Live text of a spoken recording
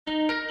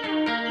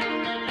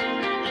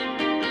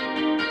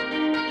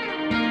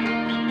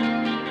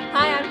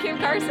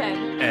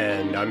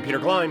I'm Peter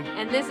Klein.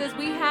 And this is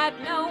We Had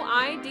No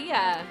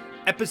Idea.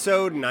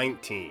 Episode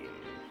 19.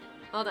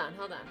 Hold on.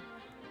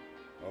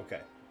 Okay.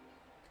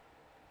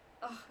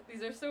 Oh,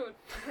 these are so...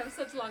 I have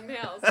such long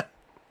nails.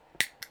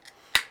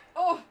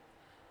 Oh!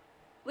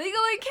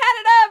 Legally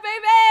Canada,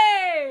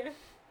 baby!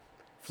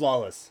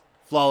 Flawless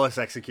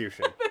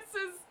execution. This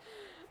is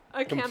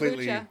a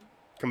kombucha.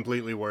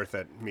 Completely worth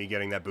it, me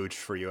getting that booch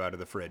for you out of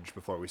the fridge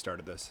before we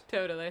started this.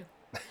 Totally.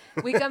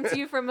 We come to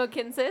you from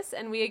Mohkinstsis,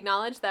 and we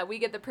acknowledge that we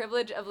get the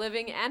privilege of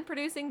living and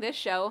producing this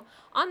show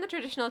on the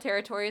traditional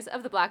territories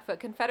of the Blackfoot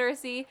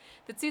Confederacy,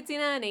 the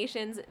Tsuut'ina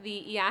Nations,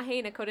 the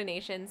Iahe Nakota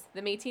Nations,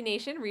 the Métis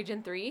Nation,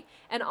 Region 3,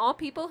 and all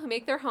people who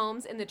make their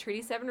homes in the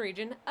Treaty 7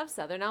 region of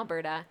southern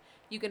Alberta.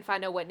 You can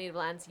find out what native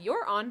lands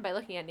you're on by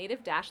looking at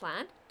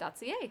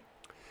native-land.ca.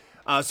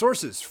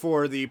 Sources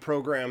for the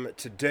program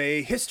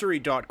today,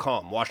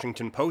 history.com,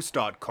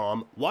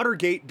 washingtonpost.com,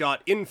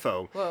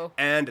 watergate.info, Whoa.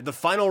 and the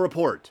final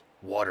report,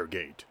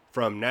 Watergate,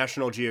 from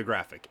National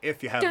Geographic,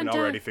 if you haven't Dun, dun.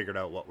 already figured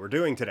out what we're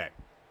doing today.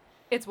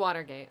 It's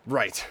Watergate.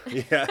 Right,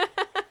 yeah.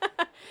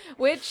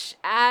 Which,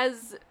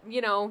 as,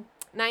 19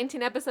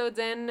 episodes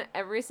in,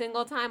 every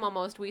single time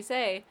almost we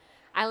say,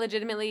 I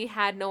legitimately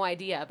had no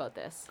idea about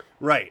this.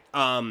 Right.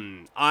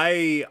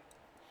 I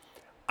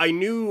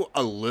knew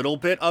a little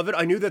bit of it.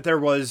 I knew that there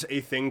was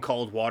a thing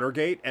called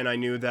Watergate, and I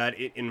knew that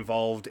it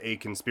involved a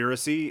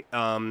conspiracy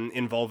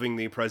involving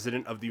the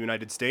President of the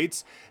United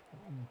States.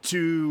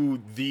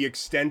 To the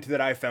extent that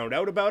I found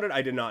out about it,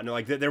 I did not know.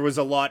 Like, there was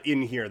a lot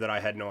in here that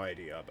I had no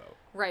idea about.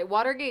 Right.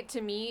 Watergate,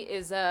 to me,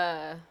 is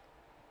a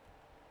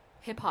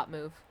hip-hop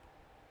move.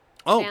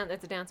 Oh.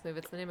 It's a dance move.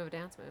 It's the name of a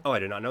dance move. Oh, I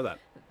did not know that.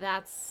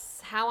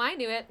 That's how I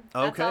knew it.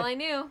 That's Okay. all I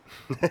knew.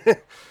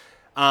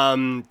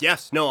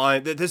 Yes, no,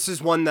 this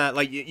is one that,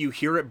 like, you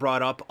hear it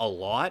brought up a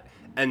lot,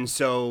 and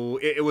so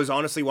it was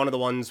honestly one of the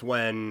ones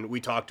when we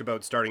talked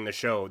about starting the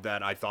show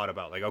that I thought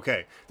about, like,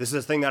 okay, this is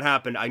a thing that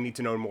happened, I need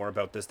to know more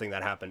about this thing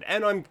that happened,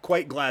 and I'm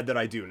quite glad that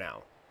I do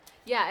now.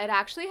 Yeah, it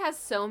actually has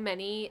so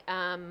many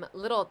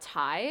little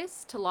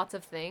ties to lots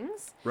of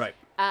things. Right.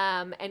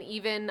 And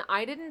even,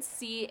 I didn't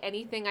see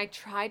anything, I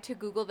tried to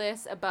Google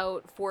this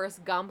about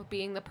Forrest Gump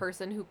being the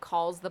person who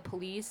calls the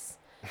police,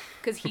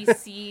 because he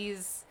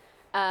sees...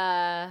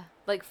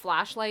 like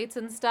flashlights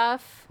and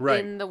stuff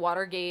in the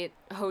Watergate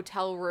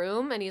hotel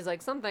room, and he's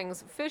like,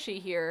 something's fishy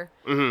here.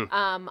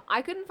 Mm-hmm.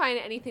 I couldn't find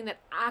anything that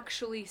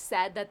actually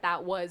said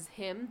that was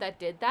him that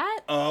did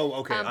that. Oh,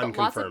 okay, But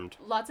unconfirmed.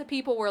 lots of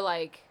people were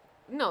like,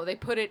 no, they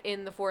put it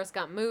in the Forrest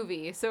Gump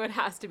movie, so it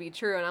has to be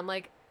true. And I'm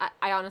like,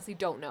 I honestly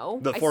don't know.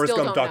 The I Forrest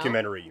still Gump don't know.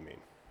 documentary, you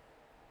mean?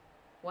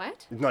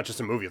 What? It's not just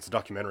a movie, it's a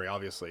documentary,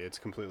 obviously. It's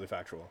completely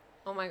factual.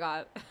 Oh my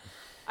god.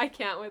 I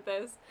can't with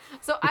this.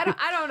 So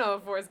I don't know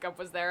if Forrest Gump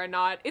was there or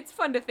not. It's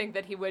fun to think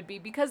that he would be,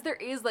 because there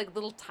is like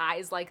little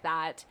ties like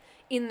that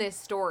in this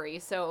story.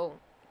 So,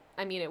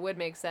 I mean, it would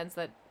make sense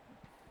that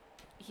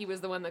he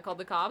was the one that called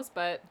the cops,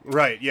 but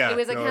Right, yeah.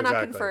 anyways, I cannot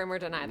exactly. confirm or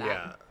deny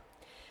that.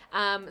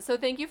 Yeah. So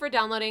thank you for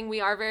downloading. We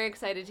are very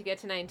excited to get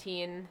to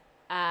 19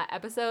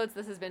 episodes.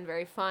 This has been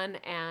very fun,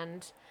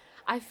 and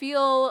I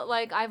feel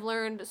like I've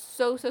learned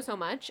so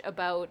much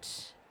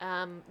about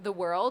the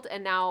world,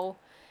 and now...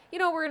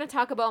 we're going to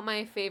talk about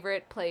my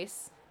favorite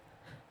place,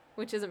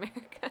 which is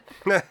America.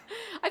 I feel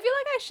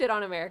like I shit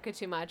on America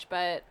too much,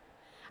 but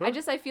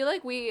I feel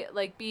like we,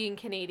 like, being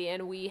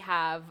Canadian, we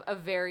have a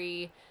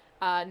very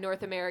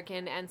North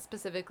American and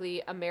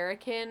specifically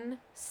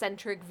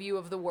American-centric view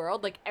of the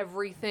world. Like,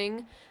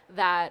 everything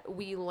that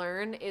we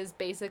learn is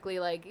basically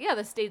like, yeah,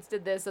 the States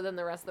did this, so then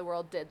the rest of the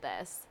world did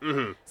this.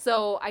 Mm-hmm.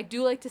 So I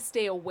do like to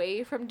stay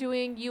away from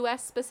doing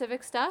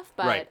U.S.-specific stuff,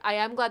 but Right. I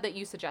am glad that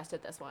you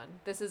suggested this one.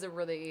 This is a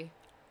really...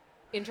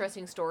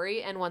 interesting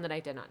story, and one that I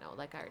did not know,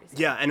 like I already said.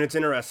 Yeah, and it's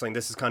interesting.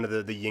 This is kind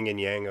of the yin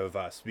and yang of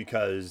us,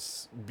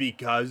 because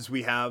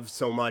we have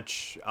so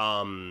much,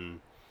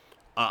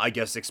 I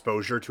guess,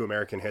 exposure to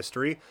American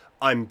history.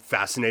 I'm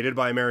fascinated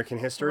by American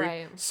history.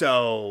 Right.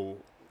 So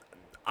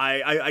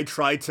I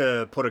tried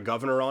to put a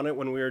governor on it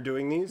when we were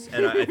doing these,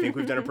 and I think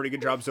we've done a pretty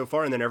good job so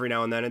far. And then every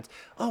now and then it's,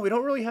 we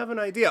don't really have an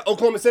idea.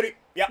 Oklahoma City.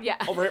 Yeah.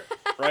 Over here.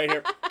 Right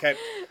here. Okay.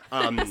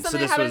 So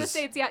this happened in the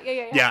States.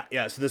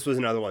 Yeah. So this was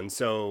another one.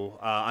 So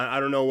I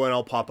don't know when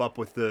I'll pop up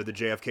with the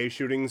JFK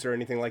shootings or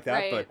anything like that,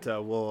 Right. but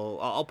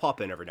I'll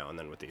pop in every now and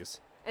then with these.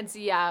 And so,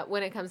 yeah,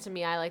 when it comes to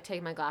me, I like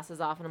take my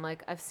glasses off, and I'm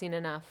like, I've seen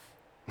enough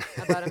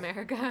about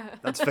America.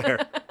 That's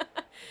fair.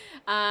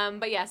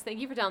 But yes, thank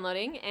you for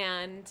downloading.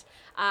 And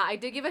I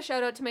did give a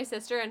shout out to my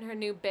sister and her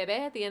new bebe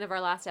at the end of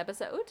our last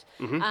episode.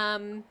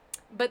 Mm-hmm.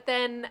 But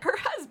then her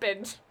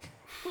husband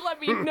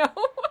let me know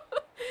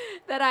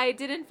that I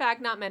did in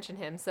fact not mention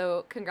him.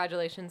 So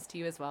congratulations to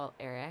you as well,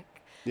 Eric.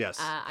 Yes.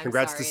 I'm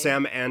Congrats to sorry.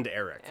 Sam and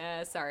Eric.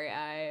 Sorry,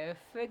 I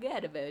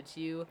forget about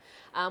you.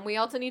 We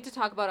also need to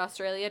talk about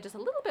Australia just a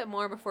little bit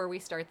more before we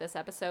start this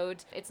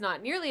episode. It's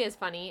not nearly as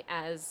funny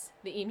as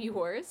the Emu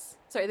Wars.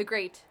 Sorry, the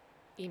Great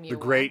Emu The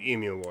War. Great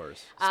Emu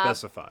Wars.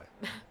 Specify.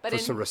 But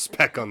Put some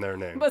respect on their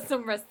name. Put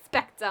some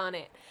respect on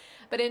it.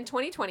 But in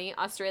 2020,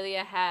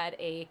 Australia had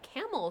a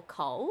camel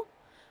cull,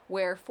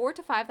 where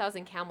 4,000 to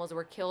 5,000 camels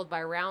were killed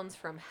by rounds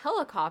from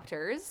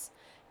helicopters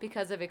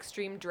because of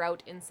extreme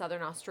drought in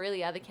southern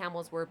Australia. The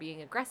camels were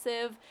being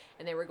aggressive,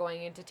 and they were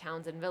going into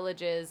towns and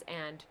villages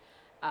and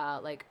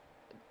like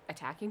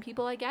attacking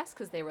people, I guess,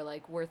 because they were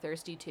like, we're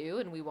thirsty too,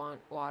 and we want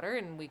water,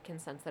 and we can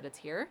sense that it's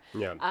here.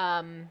 Yeah.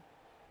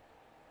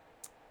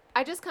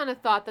 I just kind of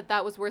thought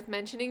that was worth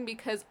mentioning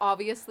because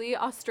obviously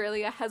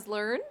Australia has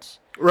learned.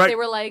 Right. They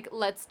were like,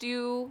 let's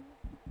do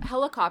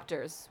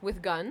helicopters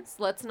with guns.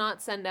 Let's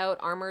not send out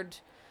armored,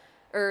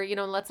 or,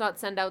 let's not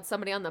send out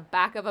somebody on the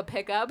back of a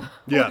pickup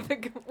Yeah.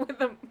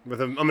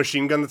 with a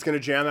machine gun that's going to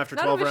jam after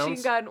 12 rounds? Not a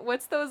machine gun.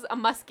 What's those? A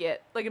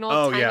musket. Like an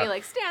old timey,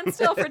 like, stand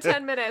still for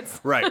 10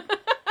 minutes. Right.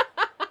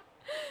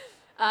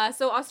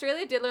 So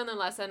Australia did learn their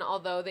lesson,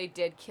 although they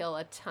did kill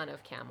a ton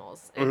of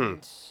camels.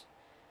 And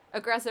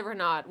aggressive or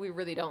not, we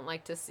really don't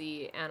like to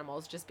see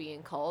animals just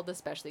being culled,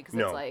 especially because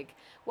it's like,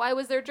 why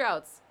was there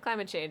droughts?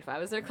 Climate change. Why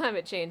was there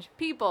climate change?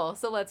 People.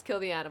 So let's kill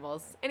the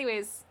animals.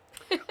 Anyways.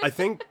 I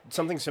think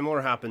something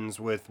similar happens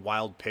with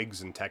wild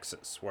pigs in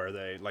Texas, where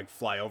they like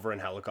fly over in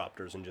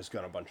helicopters and just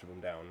gun a bunch of them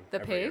down.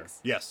 The pigs?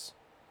 Year. Yes.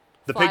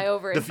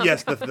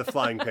 Yes, the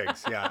flying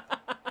pigs. Yeah.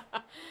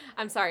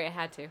 I'm sorry, I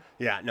had to.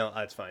 Yeah, no,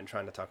 that's fine.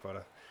 Trying to talk about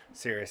a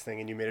serious thing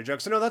and you made a joke.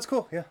 So no, that's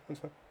cool. Yeah,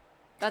 that's fine.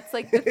 That's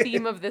like the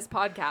theme of this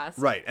podcast.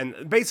 Right,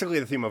 and basically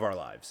the theme of our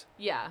lives.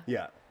 Yeah.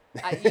 Yeah.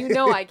 I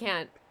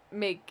can't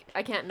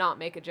not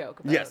make a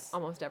joke about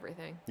almost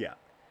everything. Yeah.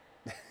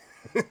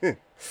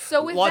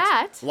 So with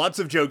that, lots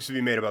of jokes to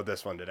be made about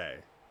this one today.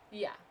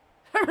 Yeah.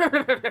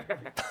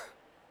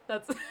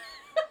 That's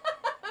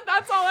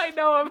all I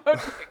know about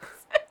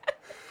jokes.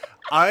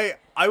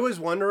 I was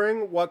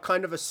wondering what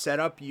kind of a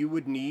setup you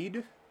would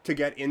need to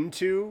get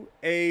into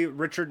a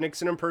Richard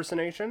Nixon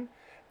impersonation,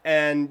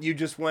 and you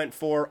just went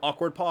for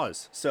awkward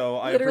pause. So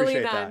I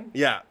appreciate that.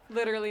 Yeah.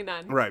 Literally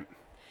none. Right.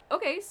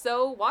 Okay,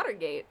 so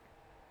Watergate.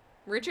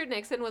 Richard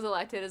Nixon was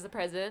elected as the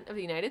President of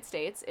the United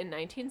States in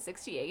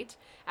 1968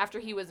 after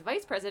he was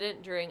Vice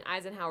President during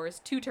Eisenhower's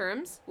 2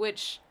 terms,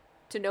 which,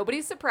 to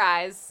nobody's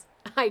surprise,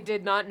 I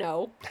did not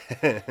know.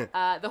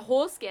 The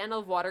whole scandal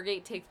of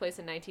Watergate takes place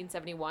in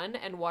 1971,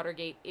 and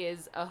Watergate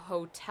is a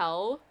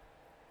hotel,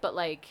 but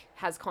like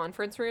has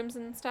conference rooms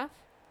and stuff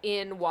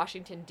in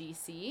Washington,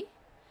 D.C.,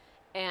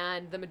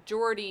 and the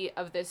majority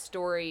of this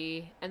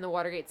story and the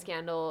Watergate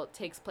scandal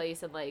takes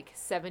place in like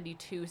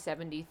 72,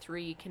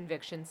 73,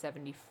 conviction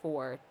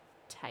 74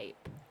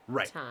 type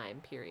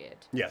time period.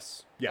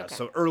 Yes. Yeah. Okay.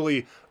 So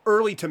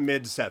early to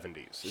mid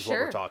 70s is what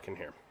we're talking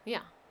here.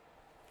 Yeah.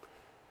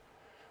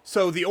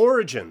 So the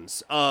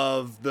origins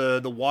of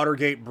the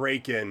Watergate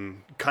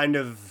break-in kind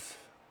of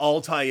all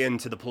tie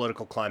into the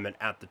political climate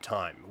at the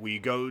time. We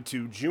go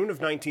to June of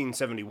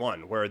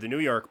 1971, where the New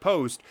York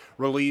Post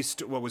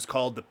released what was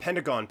called the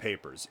Pentagon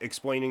Papers,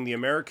 explaining the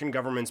American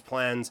government's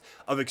plans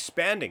of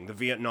expanding the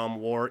Vietnam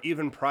War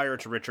even prior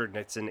to Richard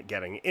Nixon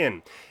getting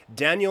in.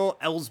 Daniel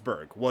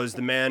Ellsberg was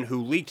the man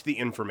who leaked the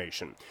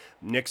information.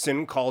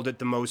 Nixon called it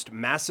the most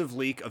massive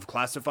leak of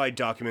classified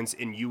documents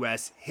in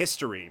U.S.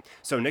 history.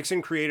 So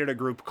Nixon created a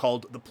group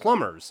called the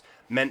Plumbers,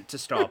 meant to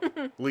stop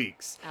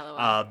leaks.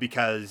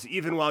 Because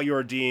even while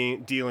you're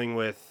dealing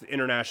with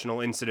international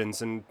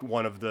incidents in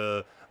one of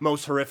the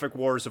most horrific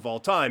wars of all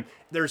time,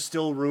 there's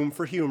still room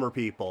for humor,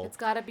 people. It's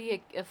got to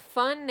be a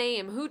fun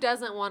name. Who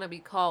doesn't want to be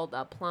called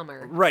a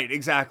plumber? Right,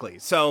 exactly.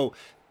 So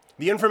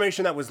the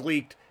information that was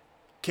leaked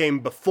came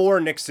before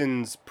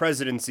Nixon's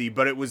presidency,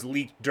 but it was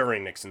leaked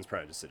during Nixon's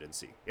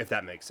presidency, if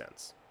that makes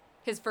sense.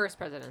 His first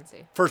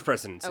presidency. First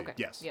presidency, okay.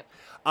 Yes. Yep.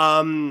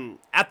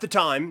 At the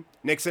time,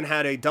 Nixon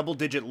had a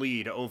double-digit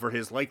lead over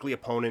his likely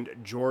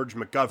opponent, George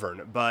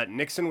McGovern, but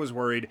Nixon was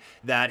worried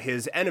that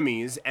his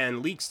enemies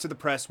and leaks to the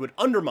press would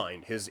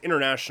undermine his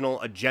international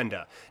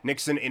agenda.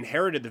 Nixon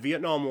inherited the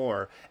Vietnam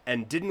War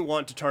and didn't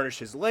want to tarnish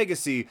his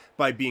legacy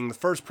by being the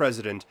first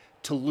president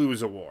to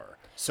lose a war.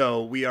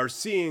 So we are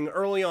seeing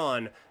early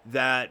on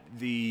that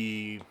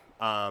the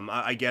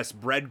I guess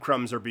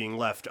breadcrumbs are being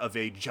left of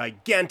a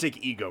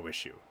gigantic ego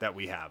issue that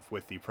we have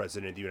with the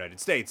President of the United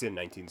States in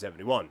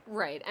 1971.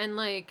 Right. And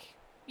like,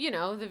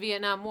 the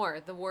Vietnam War,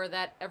 the war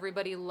that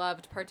everybody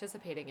loved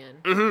participating in.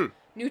 Mm-hmm.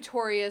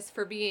 Notorious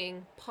for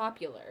being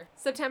popular.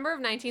 September of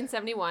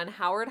 1971,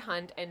 Howard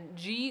Hunt and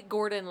G.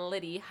 Gordon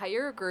Liddy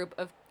hire a group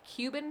of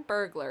Cuban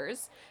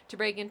burglars to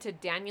break into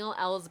Daniel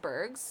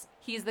Ellsberg's.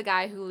 He's the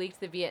guy who leaked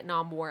the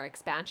Vietnam War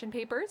expansion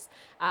papers.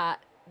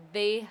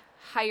 They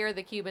hire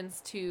the Cubans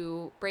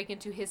to break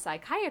into his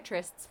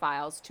psychiatrist's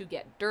files to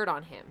get dirt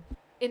on him.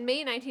 In May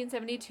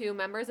 1972,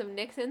 members of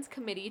Nixon's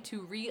committee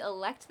to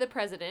re-elect the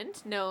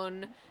president,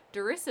 known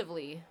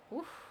derisively,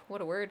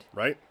 what a word,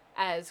 right,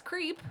 as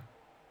creep,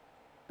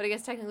 but I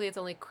guess technically it's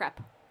only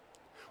crep.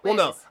 Well,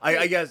 no,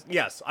 I guess,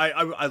 yes.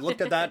 I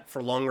looked at that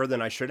for longer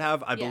than I should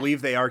have. I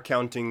believe they are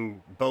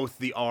counting both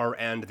the R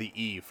and the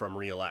E from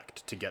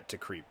re-elect to get to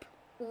creep.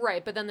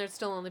 Right, but then there'd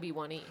still only be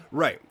one E.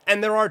 Right,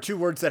 and there are 2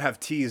 words that have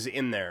T's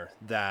in there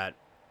that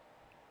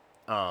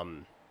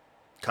kind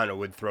of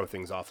would throw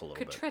things off a little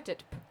bit.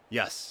 Contrited.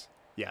 Yes.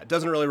 Yeah, it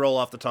doesn't really roll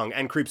off the tongue,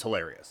 and creep's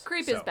hilarious.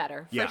 Creep is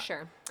better, for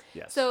sure.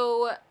 Yes.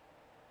 So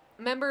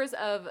members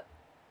of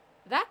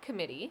that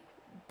committee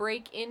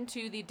break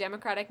into the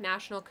Democratic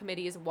National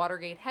Committee's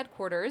Watergate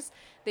headquarters.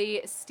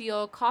 They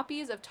steal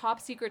copies of top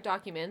secret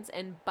documents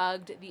and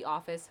bugged the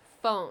office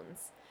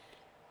phones.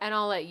 And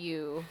I'll let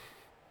you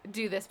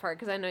do this part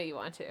because I know you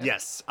want to.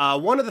 Yes.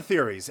 One of the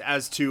theories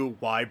as to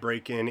why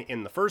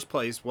break-in the first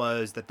place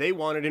was that they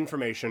wanted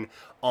information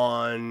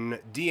on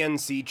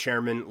DNC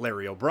chairman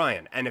Larry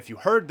O'Brien. And if you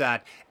heard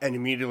that and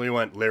immediately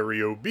went,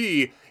 Larry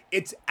O.B.,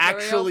 it's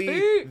actually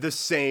O.B.. the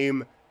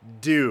same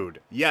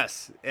dude.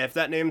 Yes, if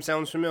that name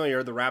sounds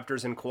familiar, the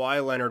Raptors and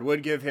Kawhi Leonard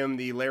would give him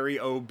the Larry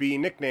O.B.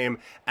 nickname,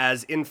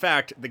 as in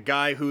fact, the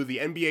guy who the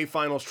NBA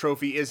Finals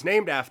trophy is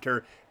named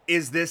after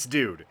is this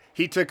dude.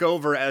 He took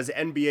over as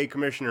NBA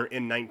commissioner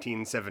in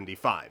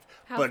 1975.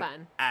 How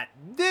fun. At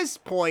this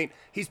point,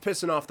 he's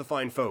pissing off the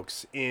fine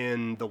folks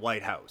in the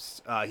White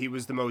House. He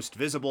was the most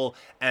visible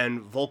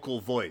and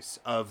vocal voice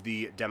of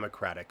the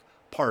Democratic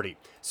Party.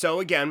 So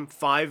again,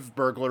 5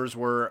 burglars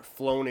were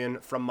flown in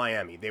from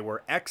Miami. They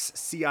were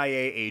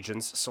ex-CIA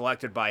agents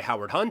selected by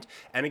Howard Hunt,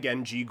 and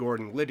again, G.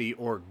 Gordon Liddy,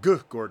 or G.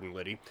 Gordon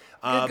Liddy.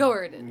 G.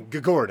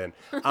 Gordon.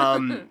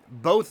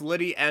 Both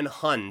Liddy and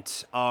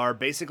Hunt are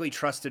basically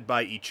trusted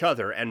by each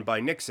other and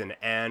by Nixon,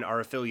 and are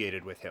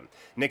affiliated with him.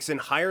 Nixon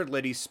hired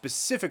Liddy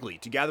specifically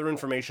to gather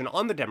information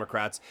on the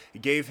Democrats,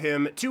 gave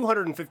him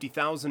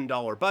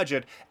 $250,000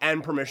 budget,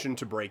 and permission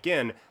to break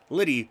in.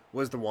 Liddy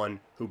was the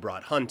one who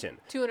brought Hunt in.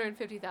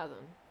 250,000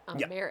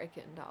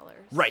 American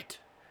dollars. Right.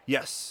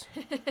 Yes.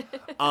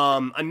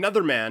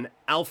 Another man,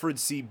 Alfred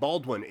C.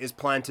 Baldwin, is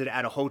planted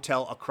at a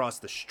hotel across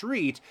the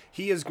street.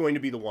 He is going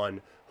to be the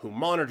one who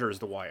monitors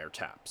the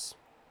wiretaps.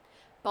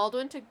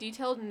 Baldwin took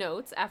detailed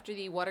notes after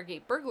the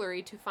Watergate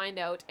burglary to find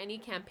out any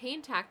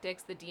campaign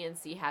tactics the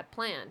DNC had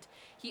planned.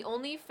 He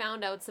only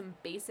found out some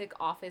basic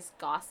office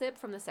gossip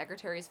from the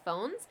secretary's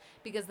phones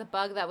because the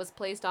bug that was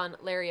placed on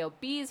Larry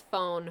O.B.'s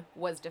phone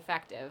was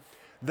defective.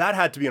 That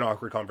had to be an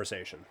awkward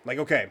conversation. Like,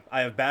 okay,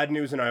 I have bad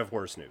news and I have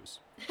worse news.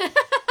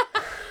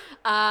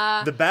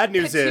 The bad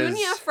news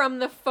Petunia is... from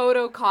the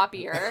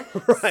photocopier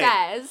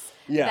Right. says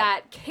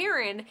that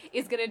Karen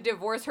is going to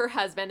divorce her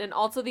husband, and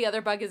also the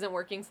other bug isn't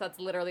working, so that's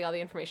literally all the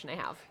information I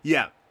have.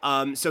 Yeah.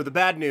 So the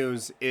bad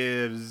news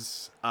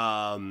is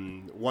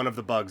one of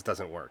the bugs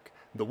doesn't work.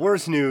 The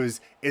worst news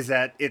is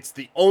that it's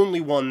the only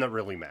one that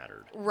really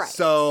mattered. Right.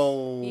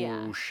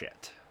 So,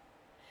 shit.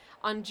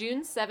 On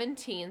June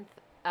 17th,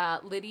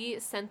 Liddy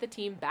sent the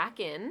team back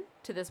in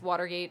to this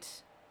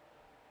Watergate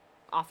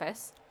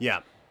office.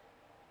 Yeah.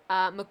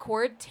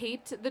 McCord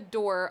taped the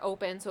door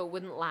open so it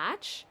wouldn't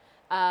latch.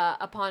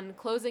 Upon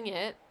closing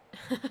it,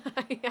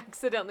 I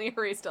accidentally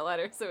erased a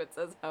letter, so it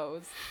says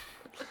hose.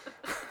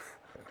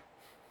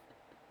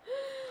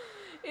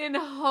 In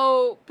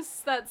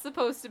hopes. That's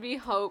supposed to be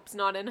hopes,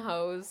 not in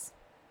hose.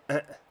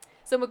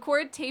 So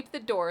McCord taped the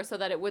door so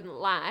that it wouldn't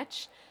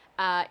latch,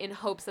 in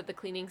hopes that the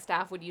cleaning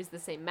staff would use the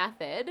same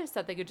method so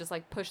that they could just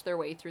like push their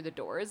way through the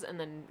doors and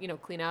then,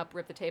 clean up,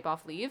 rip the tape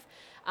off, leave,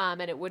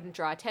 and it wouldn't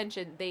draw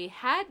attention. They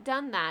had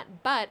done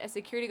that, but a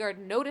security guard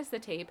noticed the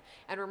tape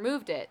and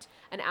removed it.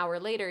 An hour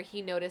later,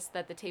 he noticed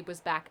that the tape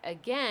was back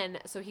again,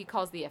 so he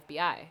calls the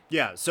FBI.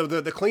 Yeah, so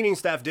the cleaning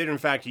staff did in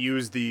fact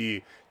use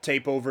the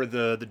tape over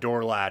the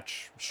door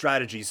latch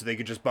strategy so they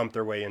could just bump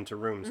their way into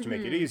rooms to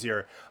make it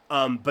easier.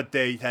 But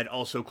they had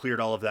also cleared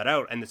all of that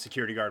out, and the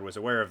security guard was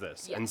aware of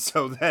this. Yeah. And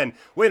so then,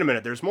 wait a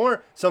minute, there's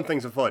more?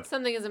 Something's afoot.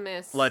 Something is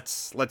amiss.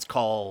 Let's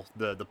call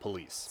the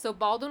police. So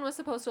Baldwin was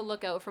supposed to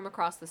look out from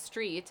across the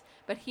street,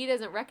 but he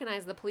doesn't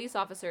recognize the police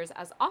officers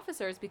as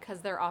officers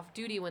because they're off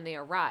duty when they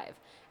arrive.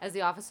 As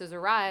the officers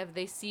arrive,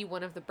 they see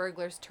one of the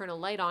burglars turn a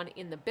light on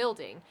in the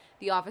building.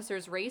 The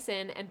officers race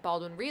in, and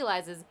Baldwin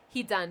realizes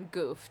he done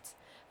goofed.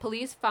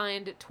 Police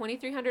find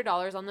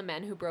 $2,300 on the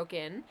men who broke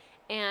in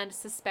and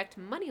suspect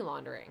money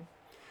laundering.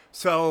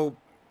 So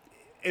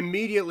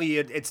immediately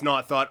it's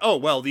not thought, oh,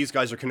 well, these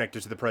guys are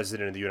connected to the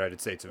President of the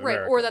United States of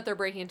America. Right, or that they're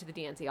breaking into the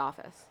DNC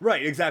office.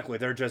 Right, exactly.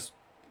 They're just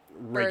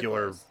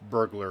regular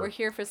burglar. We're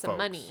here for some folks.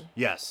 money.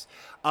 Yes.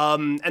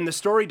 And the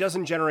story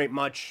doesn't generate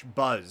much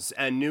buzz,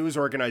 and news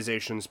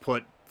organizations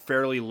put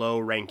fairly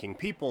low-ranking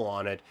people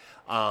on it.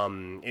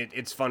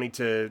 It's funny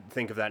to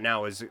think of that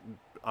now as...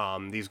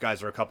 these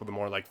guys are a couple of the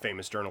more like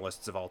famous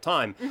journalists of all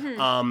time.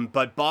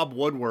 But Bob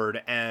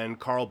Woodward and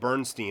Carl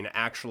Bernstein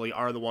actually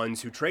are the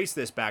ones who trace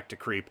this back to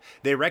Creep.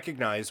 They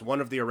recognize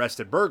one of the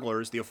arrested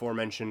burglars, the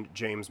aforementioned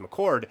James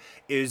McCord,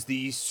 is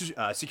the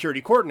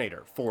security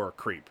coordinator for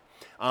Creep.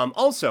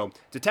 Also,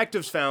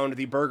 detectives found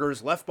the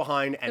burgers left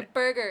behind and... The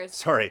burgers.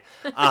 Sorry.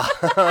 You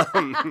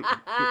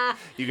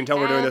can tell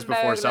we're doing this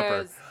before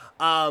supper.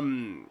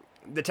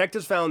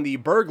 Detectives found the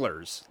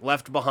burglars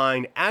left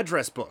behind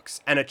address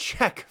books and a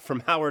check from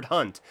Howard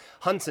Hunt.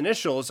 Hunt's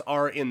initials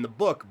are in the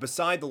book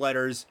beside the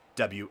letters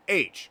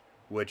WH,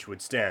 which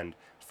would stand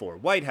for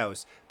White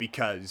House,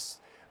 because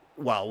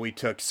while we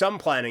took some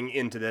planning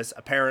into this,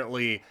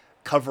 apparently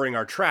covering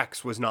our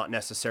tracks was not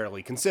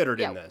necessarily considered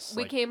Yeah, in this.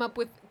 we came up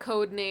with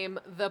code name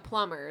The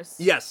Plumbers.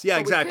 Yes, yeah, but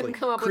we exactly. couldn't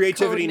come up with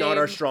Creativity, code not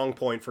our name- strong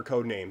point for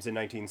code names in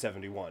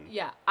 1971.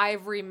 Yeah,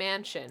 Ivory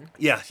Mansion.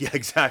 Yeah,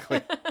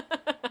 exactly.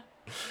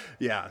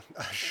 Yeah,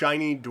 a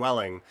shiny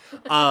dwelling.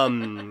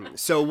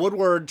 So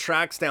Woodward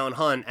tracks down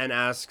Hunt and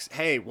asks,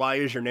 hey, why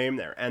is your name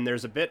there? And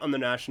there's a bit on the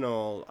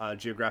National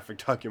Geographic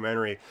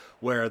documentary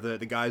where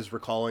the guy's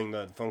recalling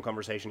the phone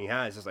conversation he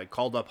has. It's like,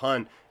 called up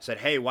Hunt, said,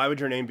 hey, why would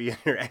your name be in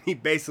here? And he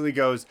basically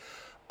goes,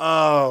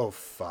 oh,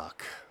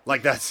 fuck.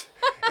 Like, it's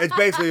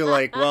basically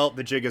like, well,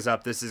 the jig is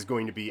up. This is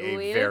going to be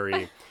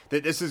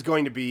this is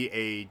going to be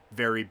a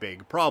very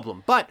big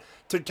problem. But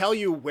to tell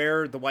you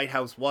where the White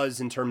House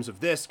was in terms of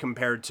this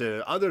compared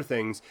to other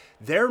things,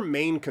 their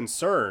main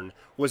concern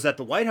was that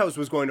the White House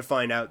was going to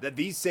find out that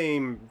these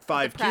same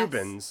five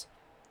Cubans...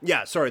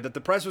 that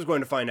the press was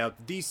going to find out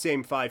that these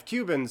same 5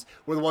 Cubans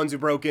were the ones who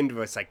broke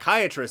into a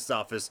psychiatrist's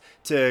office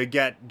to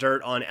get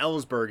dirt on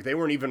Ellsberg. They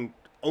weren't even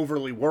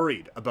overly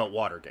worried about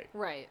Watergate.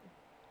 Right.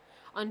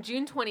 On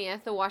June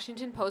 20th, the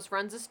Washington Post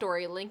runs a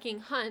story linking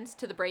Hunt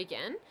to the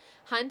break-in.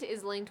 Hunt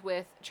is linked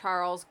with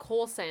Charles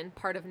Colson,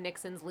 part of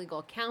Nixon's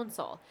legal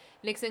counsel.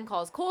 Nixon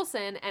calls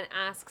Colson and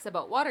asks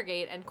about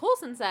Watergate, and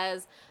Colson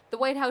says the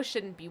White House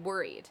shouldn't be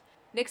worried.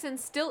 Nixon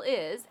still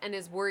is, and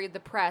is worried the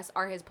press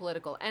are his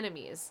political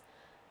enemies.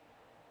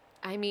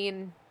 I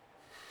mean...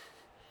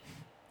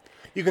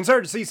 You can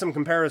start to see some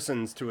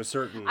comparisons to a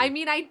certain... I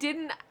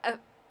didn't...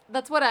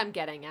 that's what I'm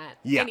getting at.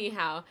 Yeah.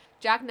 Anyhow,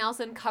 Jack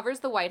Nelson covers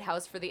the White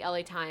House for the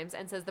LA Times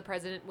and says the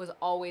president was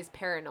always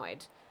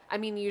paranoid. I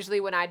mean, usually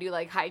when I do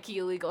like high-key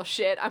illegal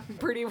shit, I'm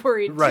pretty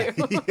worried right.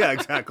 too. Yeah,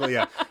 exactly.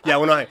 Yeah. Yeah,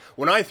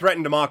 when I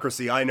threaten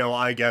democracy, I know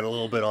I get a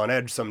little bit on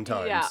edge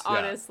sometimes. Yeah,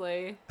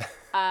 honestly.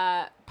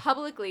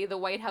 Publicly, the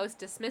White House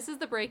dismisses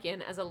the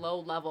break-in as a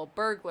low-level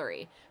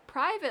burglary.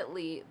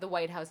 Privately, the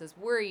White House is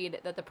worried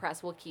that the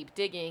press will keep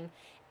digging,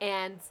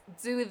 and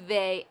do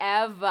they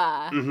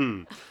ever?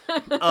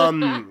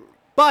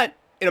 But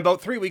in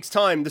about 3 weeks'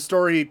 time, the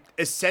story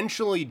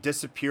essentially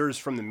disappears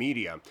from the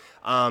media.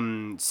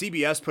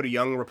 CBS put a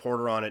young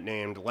reporter on it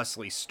named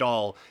Leslie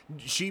Stahl.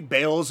 She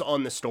bails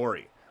on the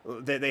story.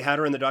 They had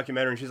her in the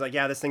documentary, and she's like,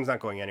 yeah, this thing's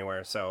not going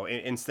anywhere. So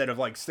instead of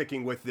like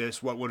sticking with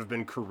this, what would have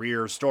been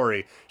career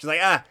story, she's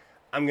like,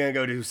 I'm going to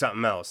go do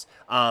something else.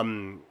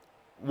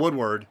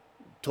 Woodward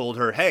told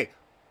her, hey,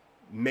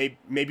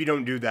 maybe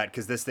don't do that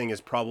because this thing is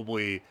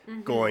probably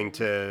going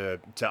to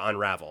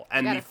unravel.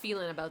 And I got a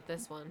feeling about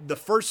this one. The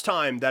first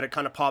time that it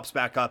kind of pops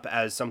back up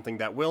as something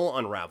that will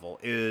unravel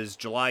is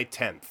July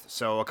 10th.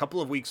 So a couple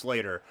of weeks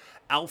later,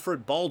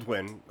 Alfred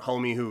Baldwin,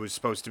 homie who was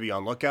supposed to be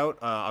on lookout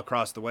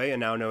across the way and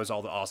now knows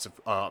all the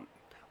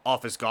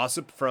office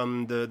gossip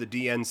from the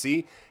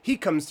DNC, he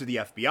comes to the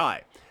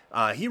FBI.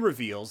 He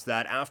reveals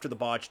that after the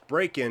botched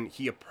break-in,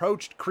 he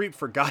approached Creep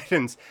for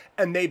guidance,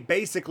 and they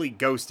basically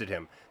ghosted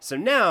him. So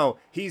now,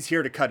 he's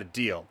here to cut a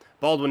deal.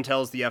 Baldwin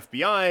tells the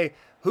FBI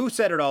who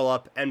set it all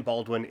up, and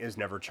Baldwin is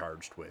never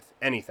charged with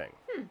anything.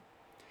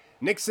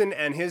 Nixon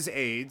and his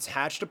aides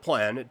hatched a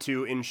plan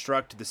to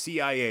instruct the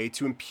CIA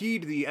to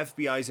impede the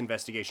FBI's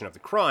investigation of the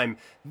crime.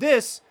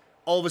 This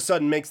all of a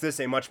sudden makes this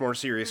a much more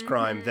serious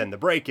crime than the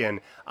break-in,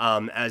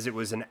 as it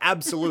was an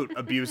absolute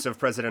abuse of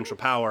presidential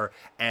power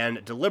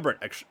and deliberate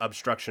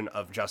obstruction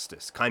of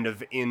justice, kind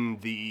of in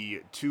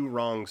the 2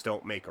 wrongs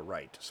don't make a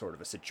right sort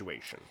of a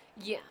situation.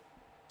 Yeah.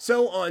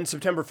 So on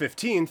September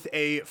 15th,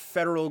 a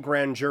federal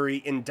grand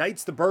jury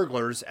indicts the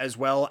burglars as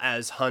well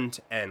as Hunt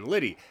and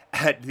Liddy.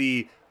 At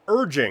the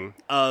urging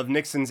of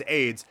Nixon's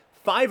aides,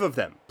 5 of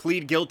them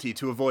plead guilty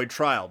to avoid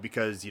trial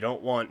because you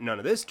don't want none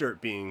of this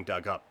dirt being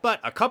dug up. But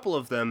a couple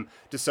of them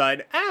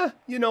decide,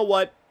 you know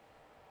what?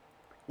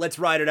 Let's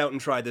ride it out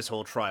and try this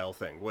whole trial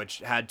thing, which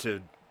had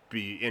to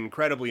be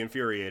incredibly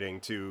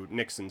infuriating to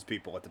Nixon's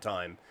people at the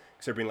time.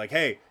 Because they're being like,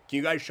 hey, can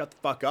you guys shut the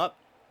fuck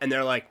up? And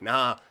they're like,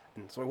 nah.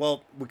 And it's like,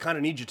 well, we kind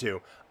of need you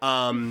to.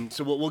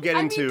 So we'll get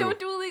into... don't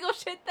do illegal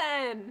shit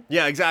then.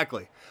 Yeah,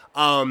 exactly.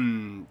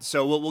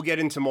 So we'll get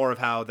into more of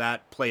how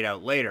that played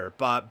out later.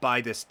 But by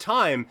this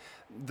time,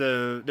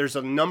 there's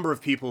a number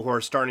of people who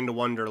are starting to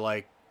wonder,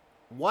 like,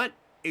 what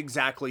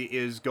exactly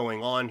is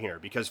going on here?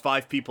 Because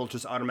 5 people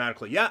just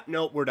automatically,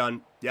 we're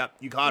done. Yep,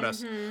 you caught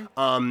us.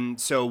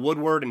 So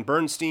Woodward and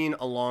Bernstein,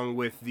 along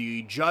with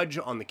the judge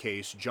on the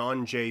case,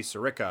 John J.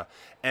 Sirica,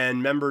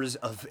 and members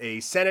of a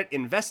Senate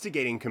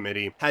investigating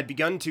committee had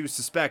begun to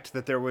suspect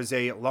that there was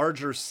a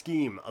larger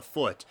scheme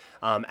afoot.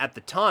 At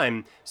the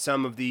time,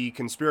 some of the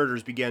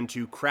conspirators began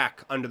to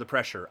crack under the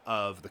pressure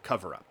of the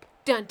cover-up.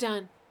 Dun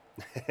dun.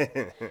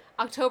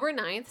 October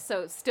 9th,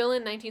 so still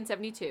in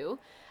 1972.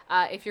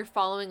 If you're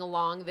following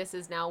along, this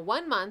is now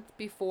 1 month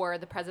before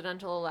the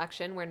presidential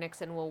election where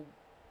Nixon will...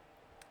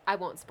 I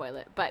won't spoil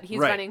it, but he's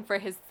running for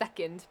his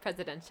 2nd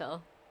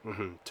presidential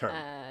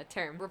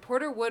term.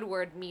 Reporter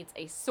Woodward meets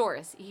a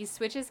source. He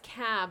switches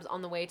cabs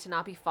on the way to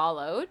not be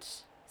followed.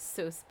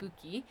 So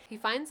spooky. He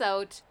finds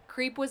out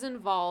Creep was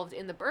involved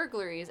in the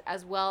burglaries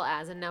as well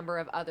as a number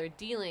of other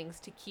dealings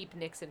to keep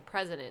Nixon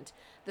president.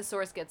 The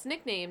source gets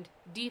nicknamed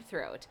Deep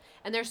Throat.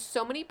 And there's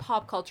so many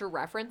pop culture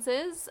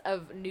references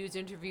of news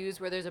interviews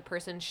where there's a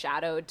person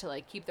shadowed to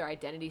like keep their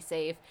identity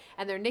safe,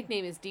 and their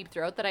nickname is Deep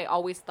Throat that I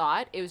always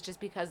thought it was just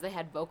because they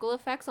had vocal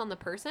effects on the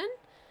person.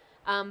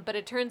 But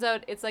it turns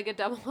out it's like a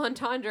double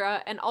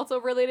entendre and also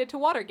related to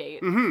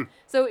Watergate. Mm-hmm.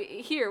 So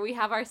here we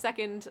have our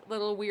second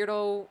little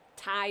weirdo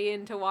tie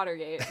into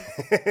Watergate.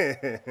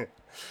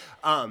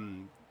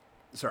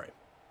 Sorry.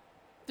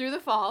 Through the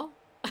fall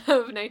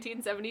of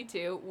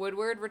 1972,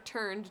 Woodward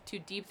returned to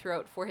Deep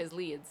Throat for his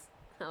leads.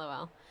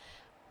 LOL.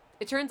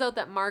 It turns out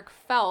that Mark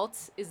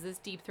Felt is this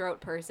Deep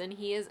Throat person.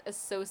 He is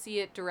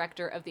associate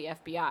director of the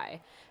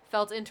FBI.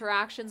 Felt's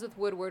interactions with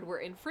Woodward were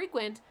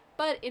infrequent,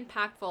 but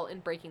impactful in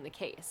breaking the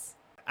case.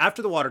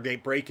 After the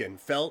Watergate break-in,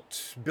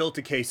 Felt built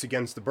a case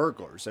against the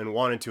burglars and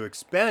wanted to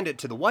expand it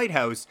to the White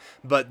House,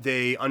 but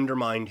they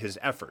undermined his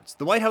efforts.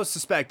 The White House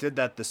suspected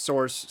that the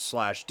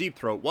source/Deep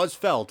Throat was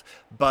Felt,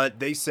 but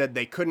they said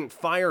they couldn't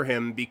fire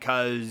him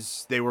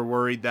because they were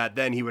worried that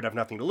then he would have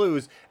nothing to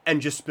lose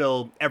and just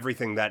spill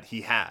everything that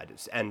he had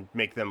and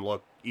make them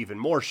look even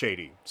more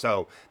shady.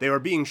 So they were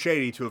being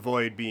shady to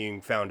avoid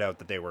being found out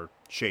that they were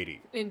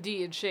shady.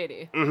 Indeed,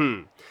 shady.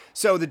 Mm-hmm.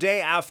 So the day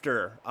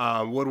after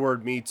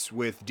Woodward meets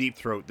with Deep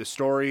Throat, the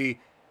story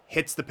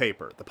hits the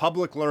paper. The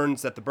public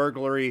learns that the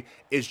burglary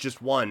is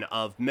just one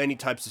of many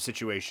types of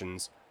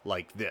situations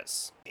like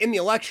this. In the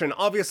election,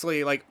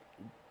 obviously, like,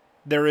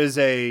 there is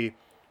a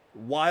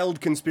wild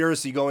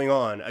conspiracy going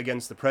on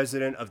against the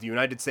President of the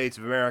United States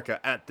of America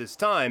at this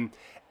time,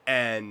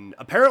 and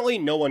apparently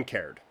no one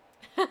cared.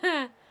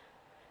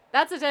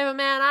 That's the type of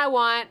man I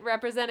want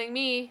representing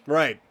me.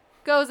 Right.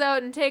 Goes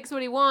out and takes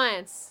what he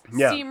wants.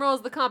 Yeah.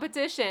 Steamrolls the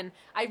competition.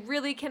 I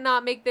really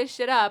cannot make this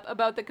shit up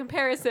about the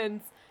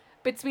comparisons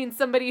between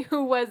somebody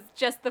who was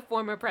just the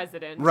former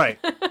president. Right.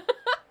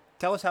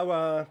 Tell us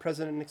how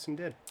President Nixon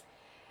did.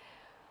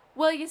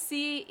 Well, you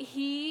see,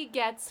 he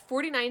gets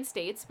 49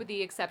 states, with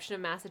the exception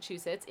of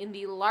Massachusetts, in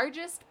the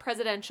largest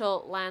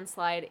presidential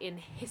landslide in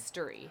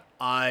history.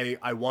 I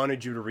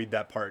wanted you to read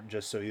that part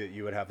just so that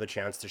you would have the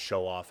chance to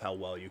show off how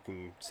well you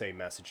can say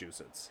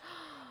Massachusetts.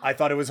 I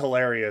thought it was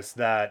hilarious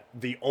that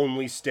the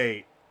only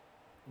state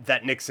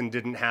that Nixon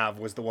didn't have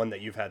was the one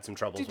that you've had some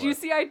troubles with. Did you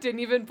see I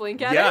didn't even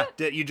blink at it?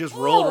 Yeah, you just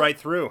rolled right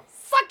through.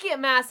 Fuck it,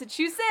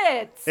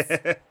 Massachusetts!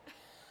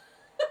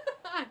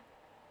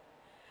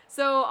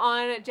 So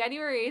on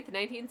January 8th,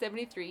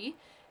 1973,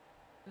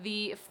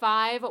 the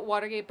 5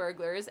 Watergate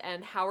burglars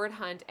and Howard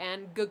Hunt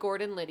and G.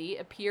 Gordon Liddy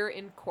appear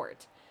in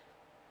court.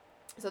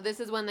 So this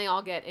is when they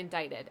all get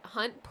indicted.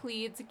 Hunt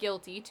pleads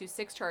guilty to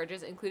 6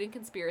 charges, including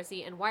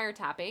conspiracy and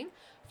wiretapping.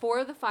 4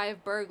 of the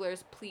 5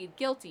 burglars plead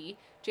guilty.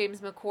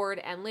 James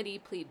McCord and Liddy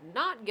plead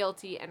not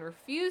guilty and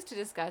refuse to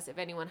discuss if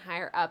anyone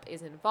higher up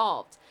is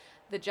involved.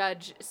 The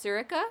judge,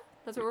 Sirica,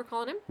 that's what we're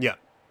calling him? Yeah.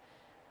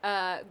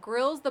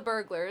 Grills the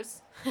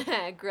burglars,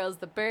 grills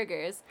the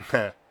burgers,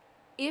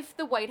 if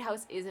the White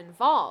House is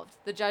involved.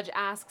 The judge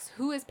asks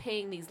who is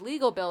paying these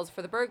legal bills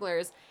for the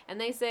burglars, and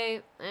they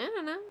say, I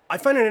don't know. I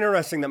find it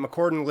interesting that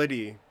McCord and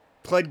Liddy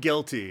pled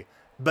guilty,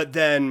 but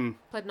then...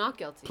 Pled not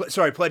guilty.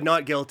 Pled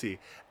not guilty.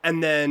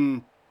 And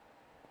then,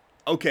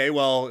 okay,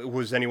 well,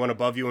 was anyone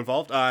above you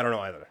involved? I don't know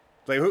either.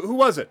 Like, who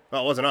was it?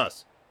 Well, it wasn't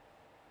us.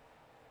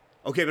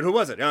 Okay, but who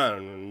was it?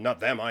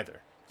 Not them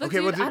either. Look, okay,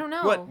 dude, I don't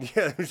know. What?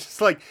 Yeah, it was just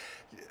like,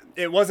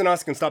 it wasn't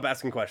us, can stop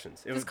asking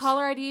questions. Does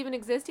caller ID even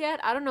exist yet?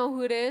 I don't know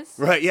who it is.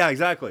 Right, yeah,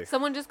 exactly.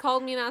 Someone just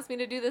called me and asked me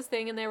to do this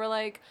thing, and they were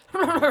like,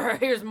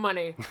 here's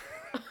money.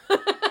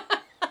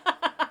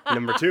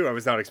 Number 2, I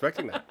was not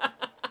expecting that.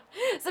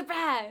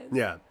 Surprise!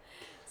 Yeah.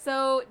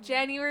 So,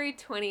 January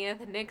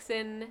 20th,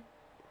 Nixon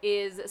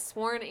is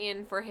sworn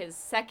in for his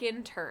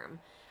second term.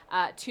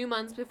 2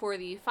 months before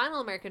the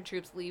final American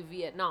troops leave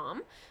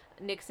Vietnam,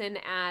 Nixon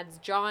adds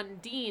John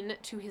Dean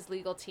to his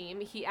legal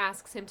team. He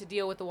asks him to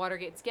deal with the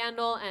Watergate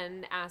scandal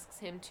and asks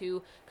him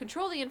to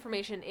control the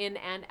information in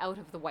and out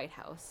of the White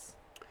House.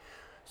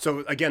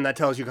 So, again, that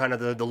tells you kind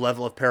of the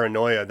level of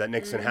paranoia that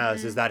Nixon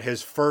has, is that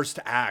his first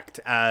act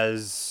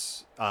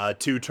as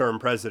 2-term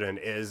president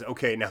is,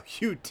 okay, now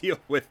you deal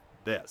with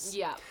this.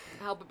 Yeah,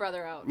 help a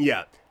brother out.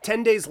 Yeah.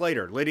 10 days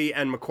later, Liddy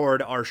and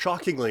McCord are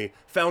shockingly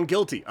found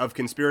guilty of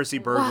conspiracy,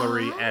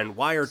 burglary, and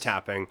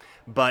wiretapping,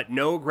 but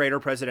no greater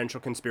presidential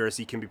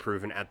conspiracy can be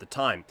proven at the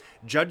time.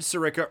 Judge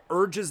Sirica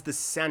urges the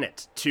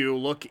Senate to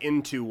look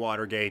into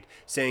Watergate,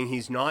 saying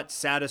he's not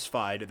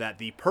satisfied that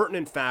the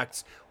pertinent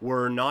facts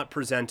were not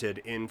presented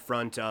in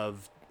front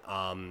of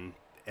an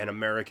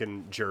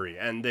American jury.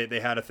 And they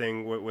had a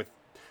thing with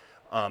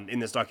in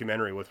this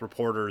documentary with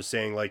reporters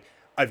saying, like,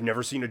 I've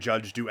never seen a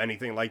judge do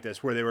anything like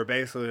this, where they were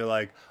basically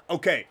like,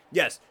 okay,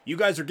 yes, you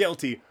guys are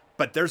guilty,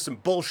 but there's some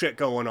bullshit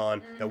going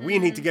on that we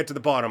need to get to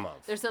the bottom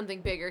of. There's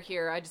something bigger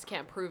here. I just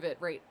can't prove it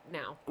right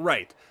now.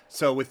 Right.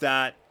 So with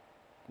that,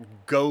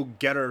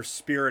 go-getter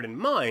spirit in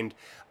mind,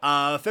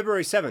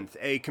 February 7th,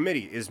 a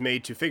committee is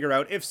made to figure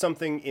out if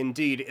something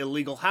indeed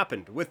illegal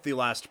happened with the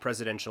last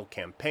presidential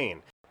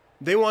campaign.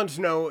 They want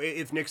to know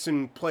if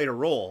Nixon played a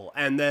role,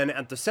 and then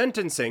at the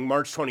sentencing,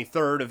 March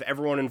 23rd, of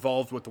everyone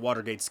involved with the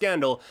Watergate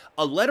scandal,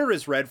 a letter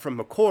is read from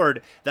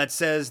McCord that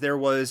says there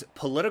was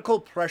political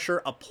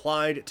pressure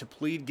applied to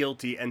plead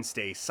guilty and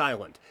stay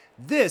silent.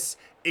 This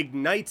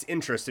ignites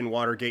interest in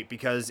Watergate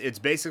because it's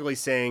basically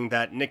saying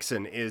that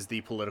Nixon is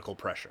the political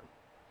pressure.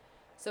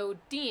 So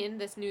Dean,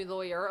 this new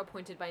lawyer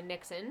appointed by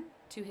Nixon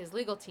to his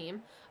legal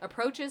team,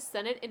 approaches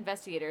Senate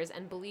investigators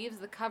and believes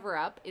the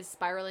cover-up is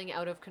spiraling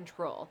out of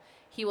control.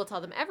 He will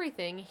tell them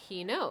everything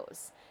he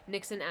knows.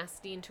 Nixon asks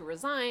Dean to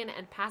resign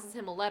and passes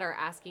him a letter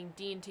asking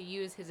Dean to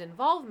use his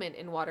involvement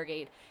in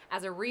Watergate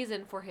as a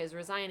reason for his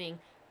resigning,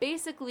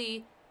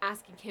 basically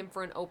asking him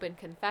for an open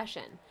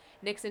confession.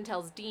 Nixon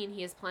tells Dean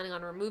he is planning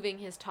on removing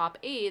his top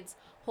aides,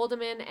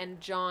 Haldeman and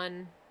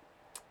John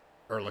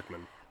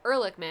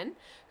Ehrlichman,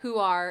 who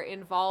are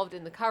involved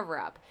in the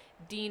cover-up.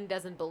 Dean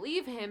doesn't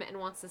believe him and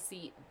wants to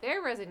see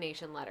their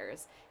resignation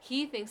letters.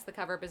 He thinks the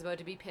cover-up is about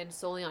to be pinned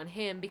solely on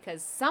him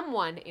because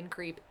someone in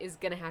Creep is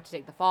going to have to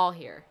take the fall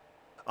here.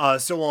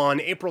 So on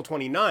April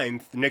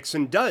 29th,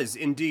 Nixon does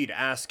indeed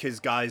ask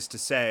his guys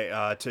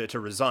to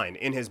resign.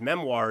 In his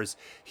memoirs,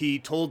 he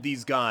told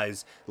these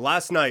guys,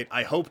 "Last night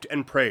I hoped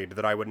and prayed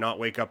that I would not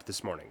wake up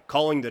this morning,"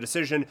 calling the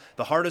decision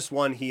the hardest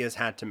one he has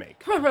had to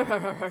make.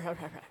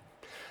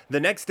 The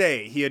next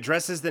day, he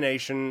addresses the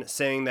nation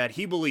saying that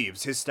he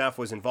believes his staff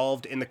was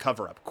involved in the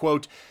cover-up.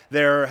 Quote,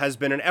 "There has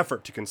been an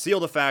effort to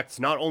conceal the facts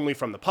not only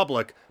from the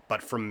public,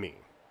 but from me."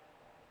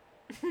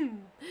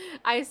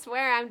 I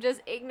swear I'm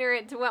just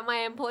ignorant to what my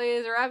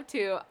employees are up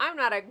to. I'm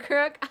not a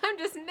crook. I'm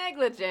just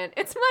negligent.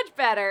 It's much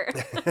better.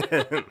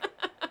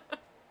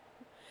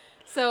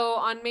 So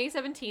on May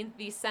 17th,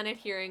 the Senate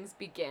hearings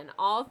begin.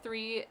 All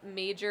three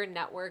major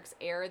networks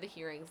air the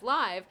hearings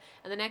live,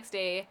 and the next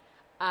day,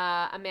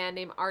 a man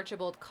named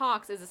Archibald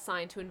Cox is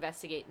assigned to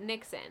investigate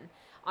Nixon.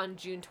 On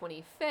June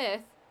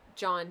 25th,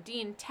 John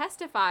Dean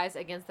testifies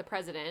against the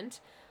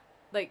president.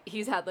 Like,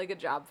 he's had, like, a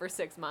job for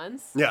 6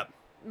 months. Yeah.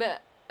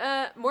 But,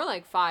 more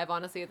like 5,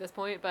 honestly, at this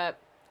point. But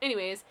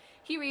anyways,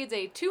 he reads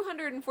a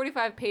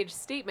 245-page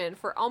statement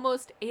for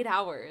almost 8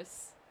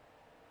 hours.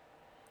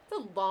 It's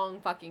a long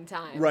fucking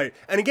time. Right.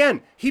 And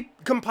again, he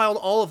compiled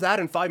all of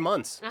that in 5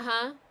 months.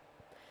 Uh-huh.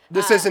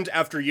 This isn't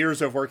after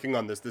years of working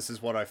on this. This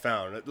is what I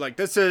found. Like,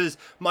 this is,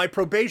 my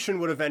probation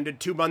would have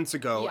ended 2 months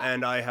ago,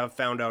 and I have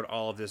found out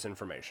all of this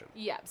information.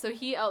 Yeah, so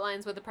he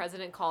outlines what the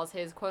president calls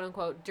his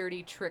quote-unquote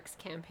dirty tricks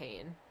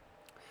campaign.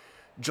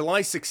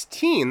 July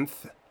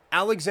 16th,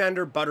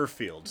 Alexander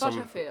Butterfield.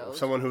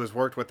 Someone who has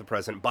worked with the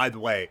president. By the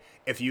way,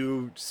 if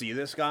you see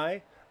this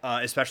guy,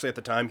 especially at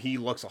the time, he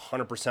looks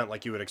 100%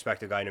 like you would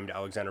expect a guy named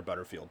Alexander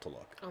Butterfield to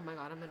look. Oh my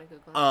god, I'm gonna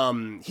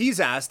Google it. He's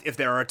asked if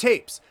there are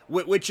tapes,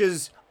 which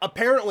is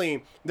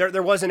apparently,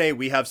 there wasn't a,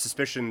 we have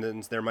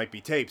suspicions there might be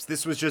tapes.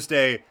 This was just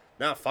a,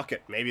 fuck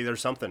it, maybe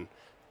there's something.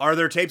 Are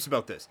there tapes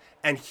about this?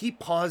 And he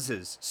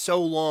pauses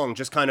so long,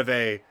 just kind of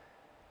a,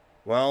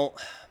 well,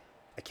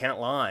 I can't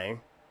lie.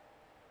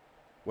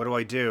 What do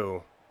I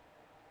do?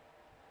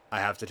 I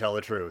have to tell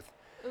the truth.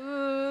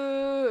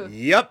 Ooh.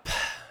 Yep,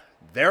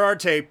 there are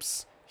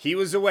tapes. He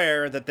was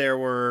aware that there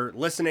were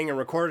listening and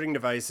recording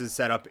devices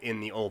set up in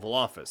the Oval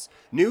Office.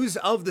 News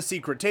of the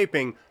secret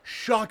taping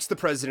shocks the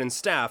president's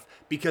staff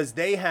because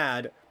they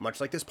had, much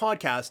like this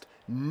podcast,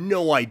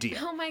 no idea.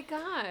 Oh my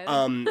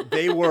god.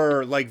 They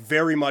were, like,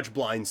 very much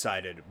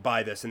blindsided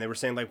by this, and they were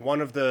saying, like,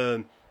 one of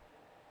the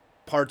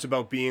parts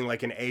about being,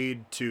 like, an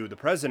aide to the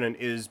president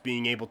is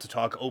being able to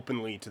talk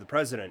openly to the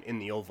president in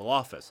the Oval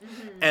Office.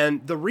 Mm-hmm.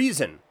 And the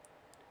reason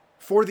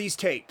for these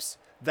tapes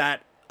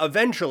that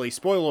eventually,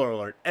 spoiler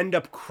alert, end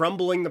up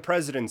crumbling the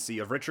presidency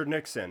of Richard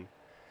Nixon,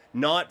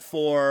 not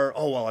for,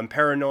 oh, well, I'm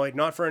paranoid,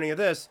 not for any of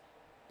this.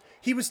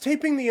 He was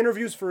taping the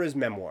interviews for his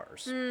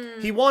memoirs.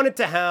 He wanted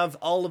to have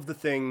all of the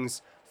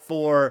things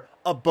for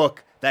a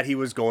book that he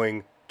was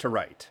going to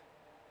write.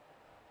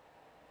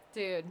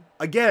 Dude.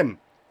 Again,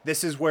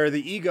 this is where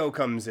the ego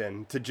comes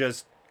in to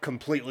just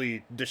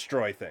completely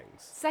destroy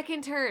things.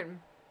 Second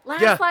term.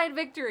 Landslide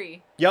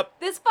victory. Yep.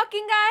 This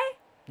fucking guy?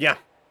 Yeah.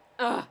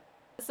 Ugh.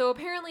 So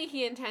apparently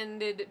he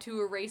intended to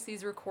erase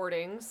these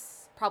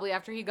recordings, probably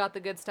after he got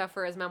the good stuff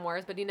for his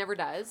memoirs, but he never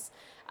does.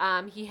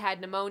 He had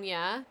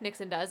pneumonia,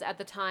 Nixon does, at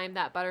the time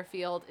that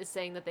Butterfield is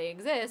saying that they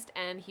exist,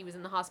 and he was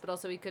in the hospital,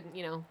 so he couldn't,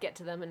 get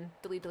to them and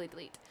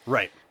delete.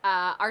 Right.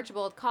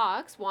 Archibald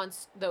Cox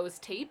wants those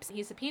tapes.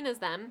 He subpoenas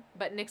them,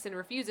 but Nixon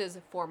refuses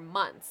for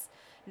months.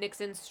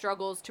 Nixon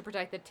struggles to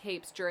protect the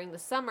tapes during the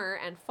summer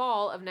and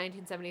fall of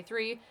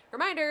 1973.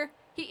 Reminder,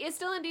 he is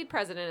still indeed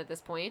president at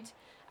this point.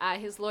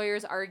 His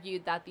lawyers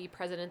argued that the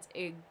president's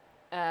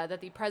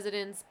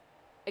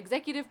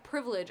executive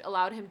privilege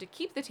allowed him to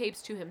keep the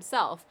tapes to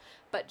himself,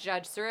 but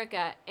Judge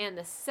Sirica and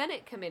the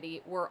Senate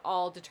committee were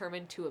all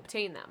determined to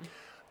obtain them.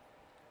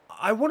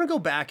 I want to go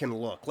back and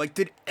look. Like,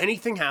 did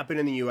anything happen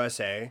in the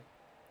USA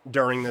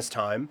during this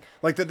time.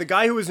 Like the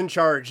guy who was in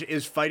charge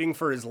is fighting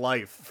for his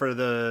life for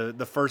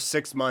the first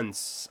 6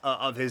 months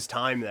of his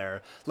time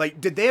there. Like,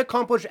 did they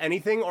accomplish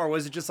anything, or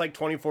was it just like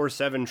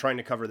 24/7 trying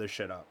to cover this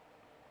shit up?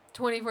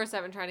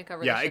 24/7 trying to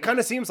cover Yeah, this it shit kind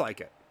up. of seems like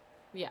it.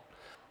 Yeah.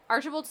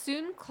 Archibald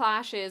soon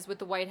clashes with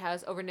the White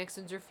House over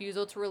Nixon's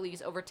refusal to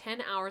release over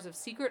 10 hours of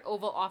secret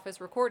Oval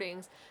Office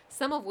recordings,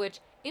 some of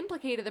which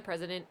implicated the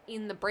president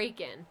in the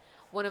break-in.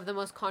 One of the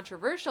most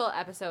controversial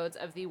episodes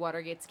of the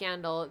Watergate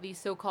scandal, the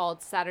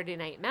so-called Saturday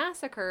Night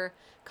Massacre,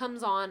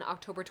 comes on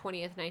October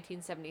 20th,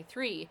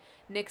 1973.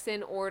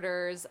 Nixon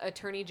orders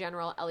Attorney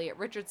General Elliot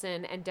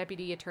Richardson and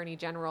Deputy Attorney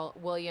General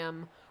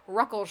William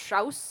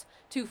Ruckelshaus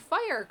to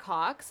fire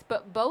Cox,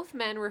 but both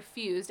men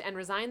refused and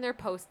resigned their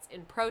posts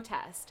in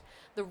protest.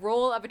 The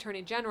role of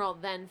Attorney General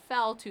then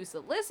fell to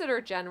Solicitor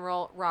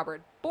General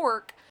Robert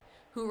Bork,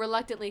 who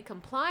reluctantly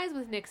complies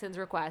with Nixon's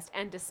request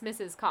and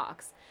dismisses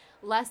Cox.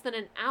 Less than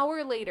an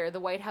hour later,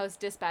 the White House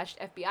dispatched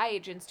FBI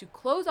agents to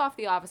close off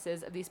the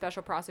offices of the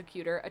Special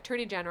Prosecutor,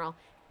 Attorney General,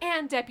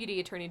 and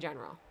Deputy Attorney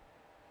General.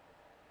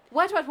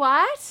 What?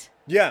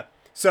 Yeah.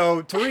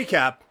 So to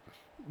recap,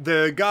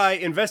 the guy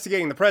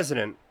investigating the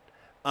president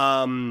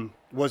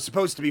was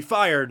supposed to be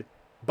fired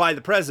by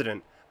the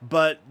president,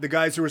 but the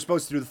guys who were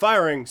supposed to do the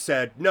firing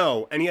said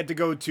no, and he had to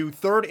go to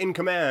third in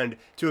command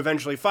to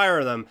eventually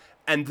fire them,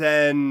 and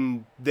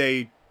then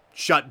they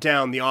shut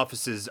down the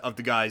offices of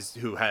the guys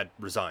who had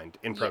resigned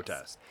in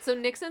protest. Yes. So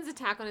Nixon's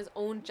attack on his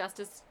own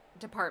Justice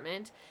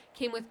Department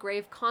came with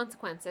grave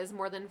consequences.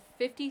 More than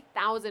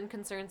 50,000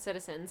 concerned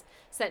citizens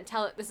sent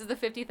this is the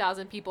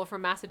 50,000 people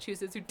from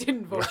Massachusetts who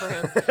didn't vote for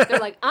him. They're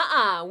like,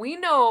 we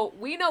know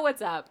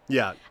what's up.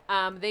 Yeah.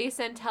 They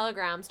sent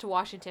telegrams to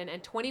Washington,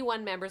 and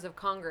 21 members of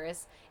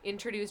Congress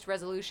introduced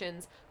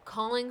resolutions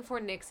calling for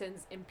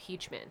Nixon's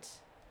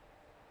impeachment.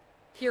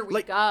 Here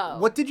we go.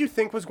 What did you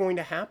think was going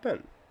to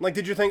happen? Like,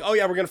 did you think, oh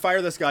yeah, we're going to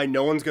fire this guy,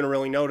 no one's going to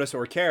really notice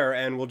or care,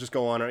 and we'll just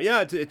go on.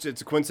 Yeah, it's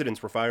a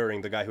coincidence we're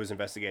firing the guy who's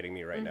investigating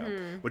me right now.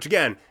 Which,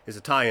 again, is a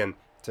tie-in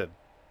to,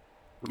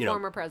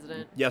 former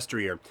president.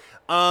 Yesteryear.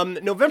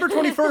 November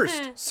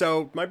 21st,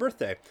 so my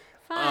birthday.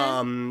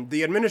 Fun.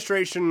 The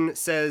administration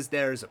says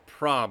there's a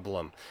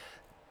problem.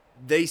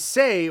 They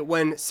say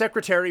when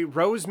Secretary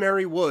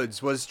Rosemary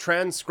Woods was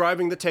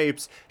transcribing the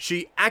tapes,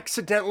 she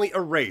accidentally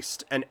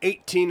erased an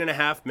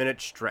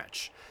 18-and-a-half-minute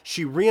stretch.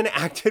 She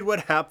reenacted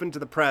what happened to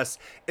the press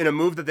in a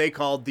move that they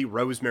called the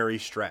Rosemary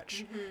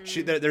Stretch.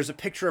 There's a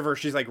picture of her.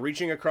 She's like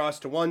reaching across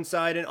to one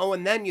side,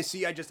 and then you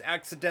see I just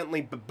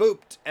accidentally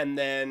booped, and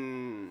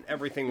then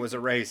everything was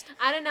erased.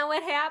 I don't know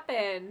what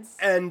happens.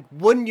 And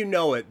wouldn't you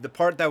know it, the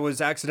part that was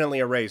accidentally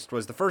erased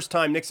was the first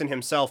time Nixon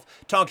himself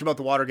talked about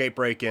the Watergate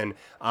break-in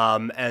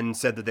and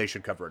said that they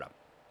should cover it up.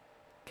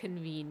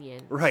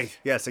 Convenient. Right.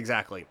 Yes,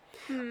 exactly.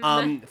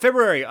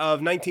 February of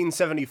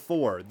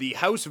 1974, the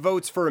House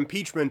votes for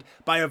impeachment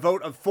by a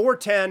vote of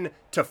 410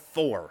 to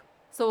 4.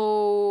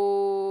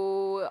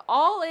 So,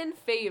 all in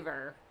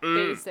favor,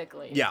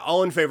 basically. Yeah,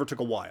 all in favor took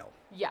a while.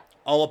 Yeah.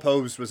 All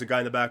opposed was a guy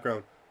in the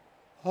background.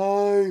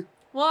 Hi.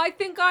 Well, I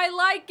think I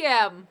like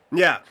him.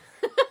 Yeah.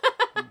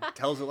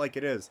 Tells it like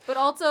it is. But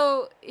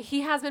also,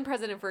 he has been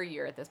president for a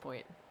year at this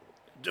point.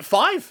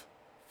 5?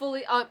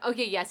 Fully,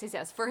 okay,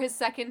 yes. For his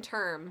second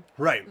term,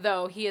 right?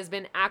 Though, he has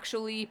been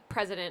actually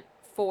president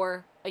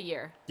for a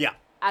year. Yeah.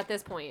 At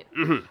this point.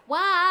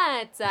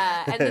 What?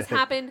 And this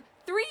happened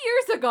 3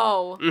 years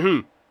ago.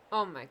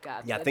 Oh my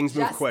God. Yeah, things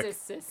move quick.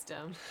 Justice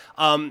system.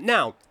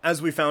 Now,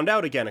 as we found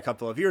out again a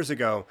couple of years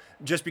ago,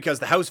 just because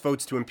the House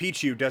votes to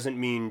impeach you doesn't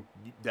mean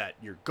that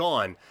you're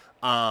gone.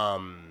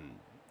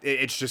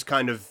 It's just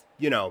kind of,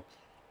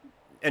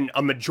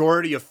 a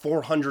majority of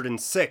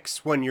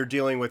 406 when you're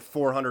dealing with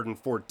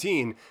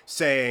 414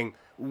 saying,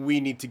 we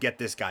need to get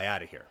this guy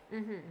out of here.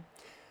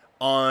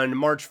 On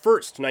March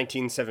 1st,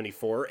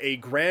 1974, a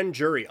grand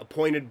jury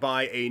appointed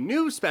by a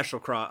new special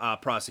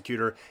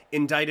prosecutor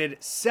indicted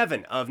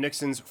 7 of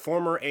Nixon's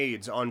former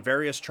aides on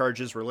various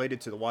charges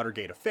related to the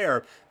Watergate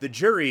affair. The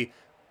jury,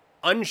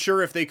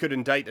 unsure if they could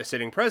indict a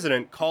sitting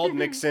president, called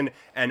Nixon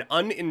an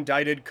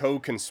unindicted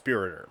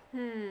co-conspirator.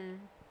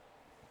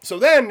 So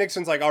then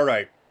Nixon's like, all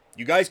right,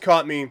 you guys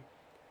caught me.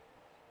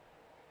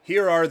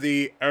 Here are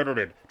the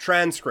edited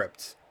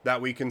transcripts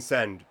that we can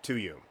send to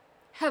you.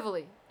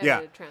 Heavily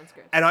edited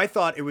transcripts. And I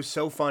thought it was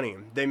so funny.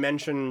 They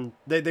mentioned,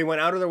 they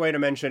went out of their way to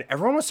mention,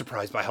 everyone was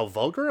surprised by how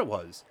vulgar it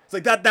was. It's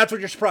like, that's what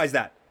you're surprised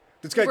at.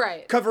 This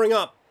guy covering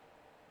up,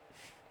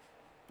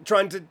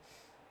 trying to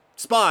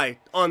spy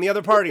on the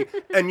other party,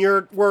 and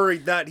you're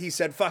worried that he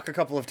said fuck a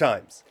couple of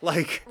times.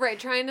 Like, right,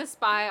 trying to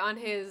spy on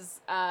his,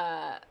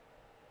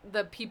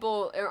 the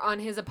people, or on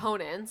his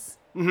opponents.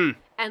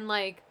 And,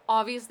 like,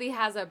 obviously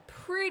has a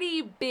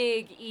pretty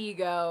big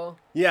ego.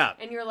 Yeah.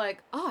 And you're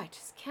like, oh, I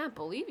just can't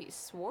believe he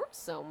swore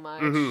so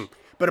much.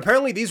 But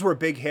apparently these were a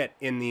big hit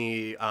in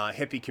the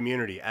hippie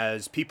community,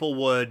 as people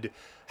would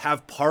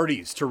have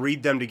parties to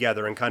read them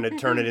together and kind of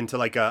turn it into,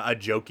 like, a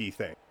jokey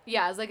thing.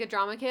 Yeah, as, like, a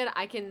drama kid,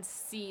 I can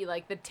see,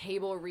 like, the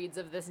table reads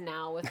of this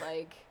now with,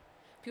 like,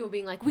 People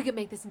being like, we could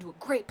make this into a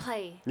great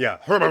play. Yeah.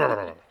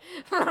 I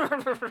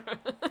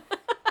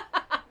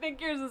think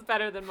yours is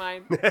better than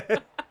mine.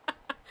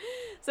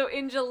 So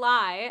in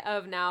July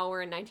of now,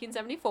 we're in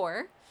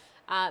 1974,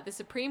 the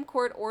Supreme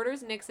Court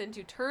orders Nixon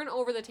to turn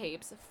over the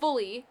tapes,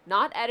 fully,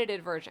 not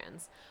edited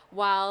versions.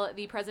 While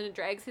the president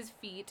drags his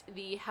feet,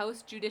 the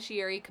House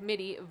Judiciary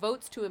Committee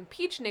votes to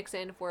impeach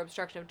Nixon for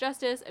obstruction of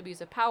justice, abuse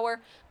of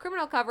power,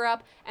 criminal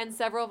cover-up, and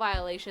several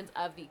violations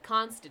of the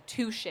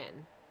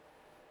Constitution.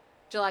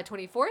 July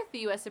 24th, the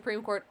U.S.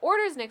 Supreme Court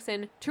orders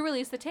Nixon to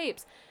release the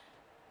tapes.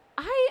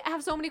 I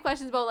have so many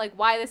questions about, like,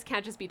 why this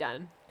can't just be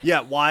done.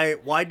 Yeah,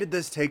 why did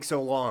this take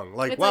so long?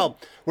 Like, It's well,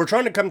 we're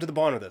trying to come to the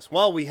bottom of this.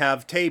 Well, we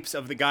have tapes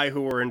of the guy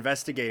who we're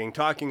investigating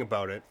talking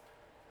about it.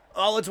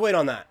 Oh, let's wait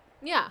on that.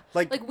 Yeah.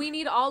 Like- we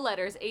need all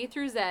letters, A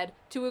through Z,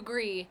 to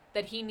agree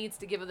that he needs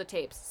to give the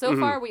tapes. So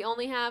far, we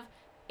only have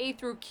A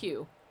through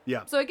Q.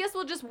 Yeah. So I guess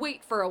we'll just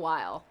wait for a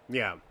while.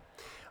 Yeah.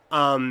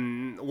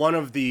 One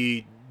of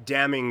the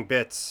damning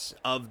bits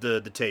of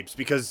the tapes,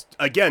 because,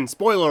 again,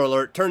 spoiler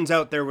alert, turns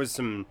out there was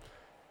some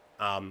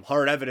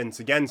hard evidence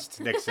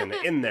against Nixon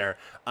in there.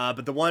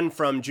 But the one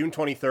from June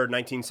 23rd,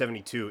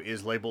 1972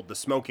 is labeled The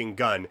Smoking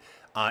Gun.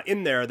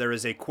 In there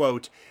is a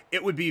quote,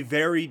 "It would be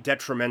very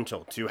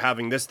detrimental to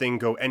having this thing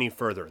go any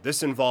further.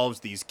 This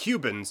involves these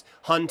Cubans,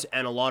 Hunt,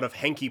 and a lot of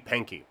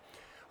hanky-panky."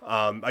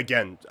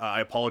 Again,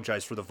 I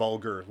apologize for the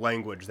vulgar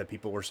language that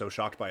people were so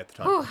shocked by at the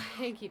time. Oh,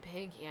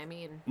 hanky-panky, I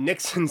mean.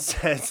 Nixon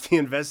says the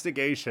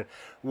investigation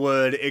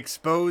would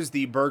expose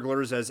the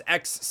burglars as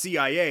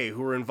ex-CIA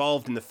who were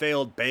involved in the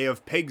failed Bay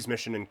of Pigs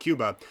mission in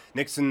Cuba.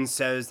 Nixon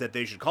says that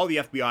they should call the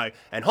FBI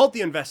and halt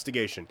the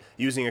investigation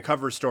using a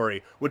cover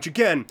story, which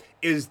again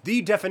is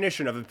the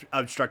definition of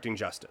obstructing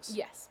justice.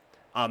 Yes.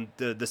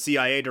 The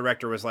CIA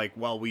director was like,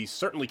 well, we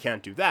certainly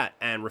can't do that,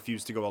 and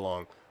refused to go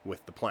along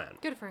with the plan.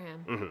 Good for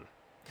him. Mm-hmm.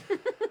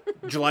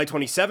 July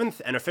 27th,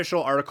 an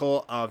official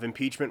article of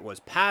impeachment was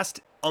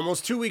passed.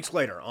 Almost 2 weeks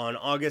later, on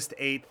August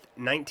 8th,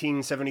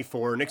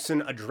 1974,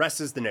 Nixon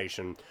addresses the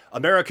nation.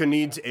 America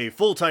needs a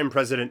full-time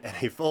president and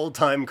a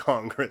full-time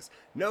Congress.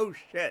 No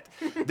shit.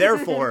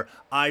 Therefore,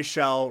 I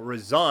shall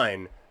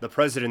resign the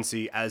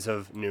presidency as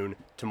of noon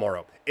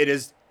tomorrow. It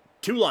is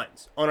 2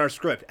 lines on our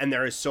script, and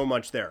there is so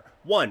much there.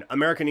 1,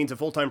 America needs a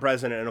full-time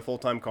president and a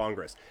full-time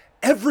Congress.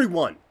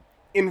 Everyone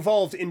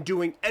involved in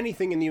doing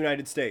anything in the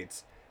United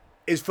States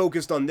is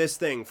focused on this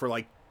thing for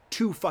like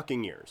 2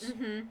 fucking years.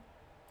 Mm-hmm.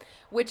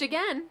 Which,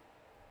 again,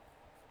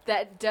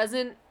 that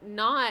doesn't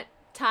not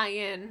tie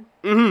in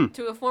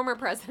to a former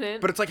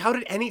president. But it's like, how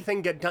did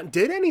anything get done?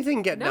 Did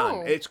anything get No.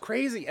 done? It's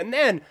crazy. And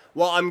then,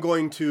 well, I'm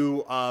going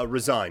to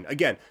resign.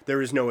 Again,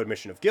 there is no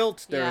admission of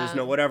guilt. There is Yeah.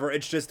 no whatever.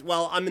 It's just,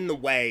 well, I'm in the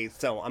way,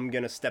 so I'm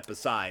going to step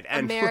aside.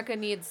 And America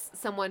needs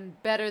someone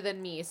better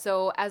than me,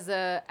 so as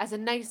a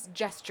nice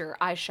gesture,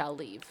 I shall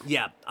leave.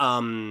 Yeah.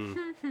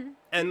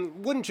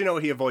 And wouldn't you know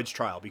it, he avoids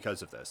trial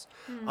because of this.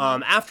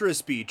 After his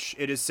speech,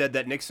 it is said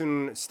that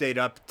Nixon stayed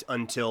up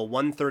until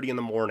 1:30 in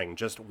the morning,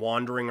 just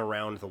wandering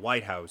around the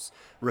White House,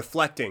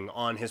 reflecting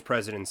on his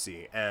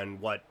presidency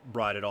and what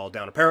brought it all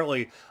down.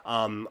 Apparently,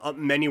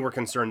 many were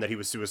concerned that he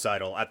was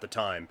suicidal at the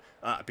time,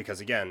 because,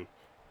 again,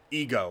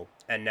 ego,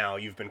 and now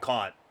you've been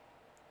caught.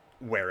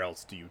 Where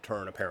else do you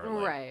turn,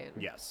 apparently? Right.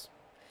 Yes.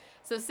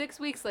 So 6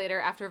 weeks later,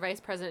 after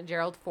Vice President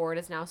Gerald Ford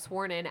is now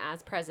sworn in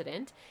as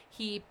president,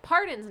 he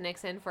pardons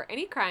Nixon for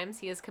any crimes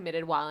he has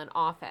committed while in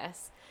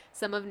office.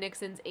 Some of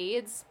Nixon's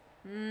aides,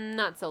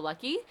 not so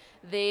lucky.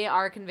 They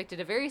are convicted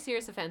of very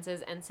serious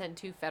offenses and sent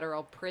to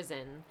federal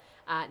prison.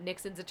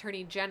 Nixon's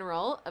Attorney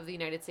General of the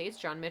United States,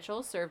 John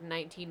Mitchell, served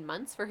 19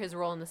 months for his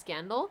role in the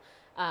scandal.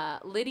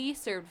 Liddy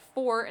served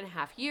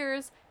 4.5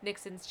 years.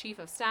 Nixon's chief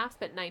of staff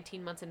spent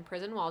 19 months in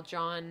prison, while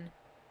John...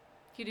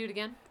 Can you do it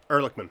again?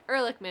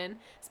 Ehrlichman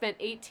spent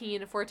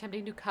 18 for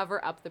attempting to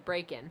cover up the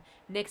break-in.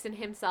 Nixon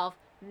himself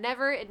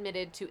never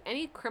admitted to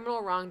any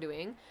criminal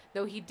wrongdoing,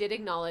 though he did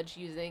acknowledge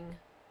using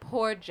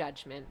poor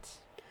judgment.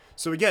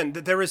 So again,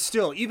 there is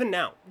still, even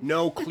now,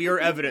 no clear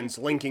evidence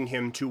linking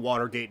him to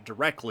Watergate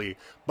directly,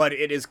 but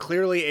it is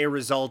clearly a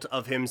result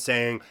of him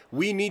saying,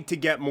 we need to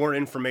get more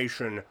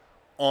information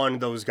on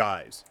those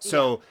guys.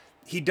 So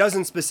he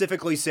doesn't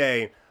specifically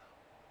say,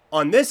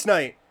 on this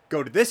night,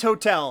 go to this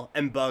hotel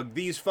and bug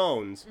these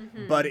phones,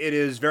 but it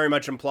is very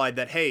much implied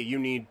that, hey, you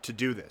need to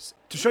do this.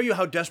 To show you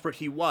how desperate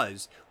he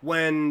was,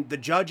 when the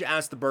judge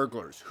asked the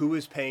burglars, who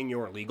is paying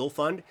your legal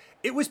fund,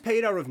 it was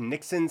paid out of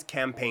Nixon's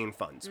campaign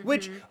funds,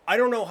 which I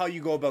don't know how you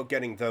go about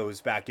getting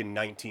those back in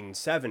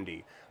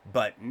 1970,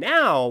 but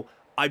now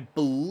I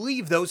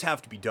believe those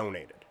have to be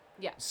donated.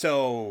 Yeah.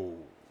 So,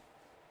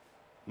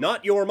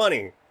 not your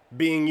money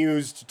being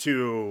used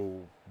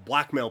to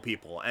blackmail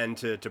people and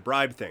to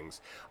bribe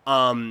things.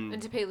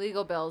 And to pay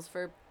legal bills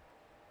for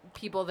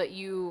people that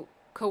you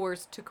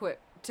coerced to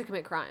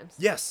commit crimes.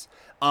 Yes.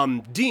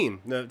 Dean,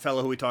 the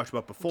fellow who we talked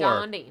about before,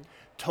 Don Dean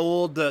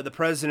told the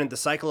president the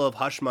cycle of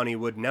hush money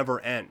would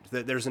never end.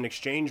 That there's an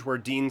exchange where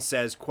Dean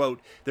says,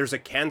 quote, there's a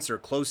cancer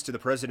close to the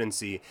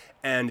presidency,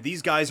 and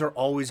these guys are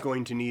always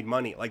going to need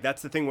money. Like,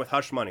 that's the thing with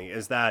hush money,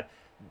 is that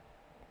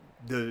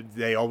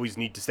they always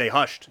need to stay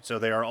hushed, so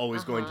they are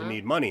always going to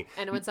need money.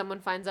 And when someone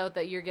finds out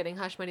that you're getting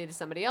hush money to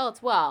somebody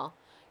else, well,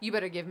 you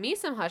better give me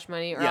some hush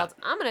money, or else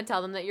I'm going to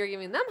tell them that you're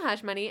giving them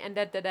hush money, and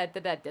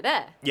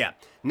da-da-da-da-da-da-da. Yeah.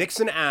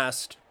 Nixon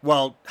asked,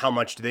 well, how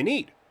much do they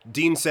need?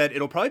 Dean said,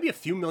 it'll probably be a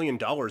few $1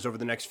 million over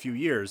the next few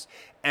years.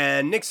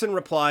 And Nixon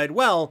replied,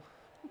 well,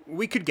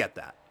 we could get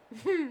that.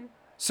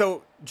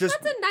 So just...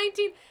 That's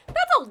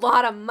a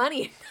lot of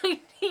money in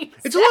 1970.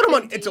 It's a lot of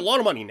money. It's a lot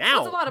of money now.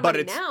 It's a lot of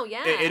money now,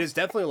 yeah. It is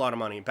definitely a lot of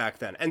money back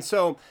then. And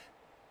so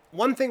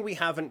one thing we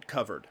haven't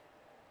covered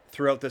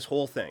throughout this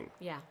whole thing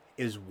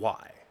is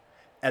why.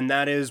 And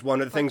that is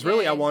one of the things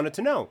really I wanted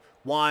to know.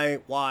 Why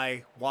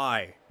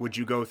would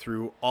you go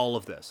through all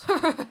of this?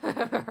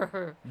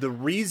 The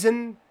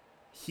reason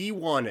he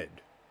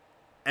wanted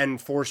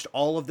and forced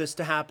all of this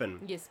to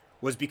happen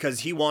was because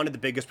he wanted the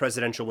biggest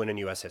presidential win in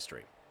U.S.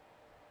 history.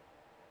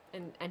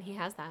 And he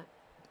has that.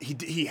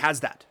 He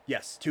has that,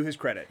 yes, to his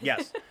credit,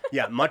 yes.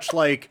 Yeah, much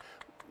like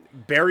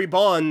Barry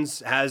Bonds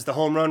has the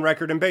home run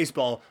record in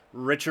baseball,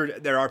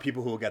 there are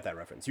people who will get that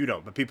reference. You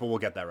don't, but people will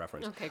get that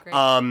reference. Okay,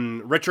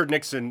 great. Richard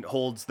Nixon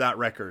holds that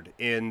record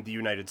in the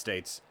United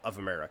States of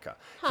America.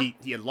 Huh.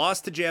 He had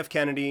lost to JF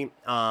Kennedy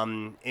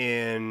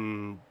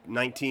in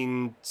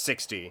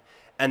 1960,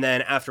 and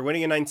then after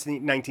winning in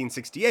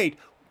 1968,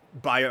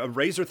 by a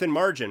razor-thin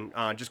margin,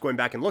 just going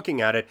back and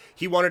looking at it,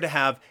 he wanted to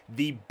have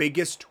the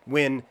biggest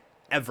win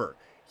ever.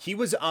 He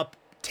was up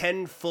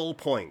 10 full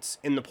points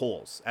in the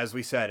polls, as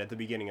we said at the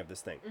beginning of this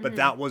thing. Mm-hmm. But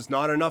that was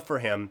not enough for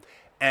him,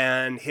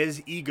 and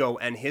his ego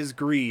and his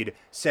greed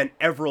sent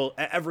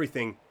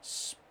everything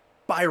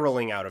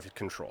spiraling out of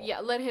control.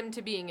 Yeah, led him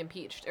to being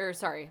impeached,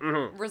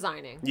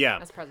 resigning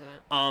as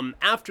president.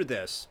 After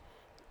this,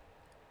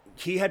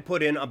 he had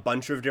put in a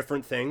bunch of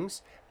different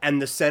things,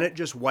 and the Senate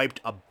just wiped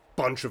a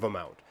bunch of them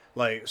out.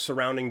 Like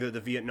surrounding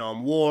the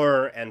Vietnam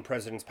War and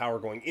presidents' power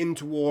going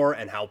into war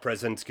and how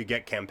presidents could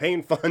get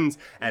campaign funds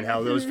and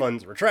how those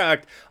funds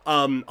retract.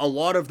 A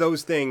lot of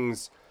those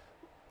things,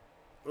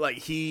 like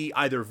he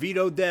either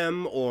vetoed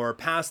them or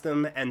passed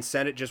them, and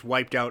Senate just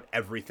wiped out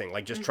everything.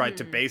 Like just tried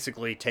to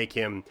basically take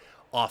him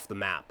off the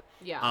map.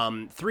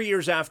 Yeah. 3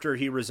 years after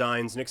he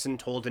resigns, Nixon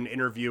told an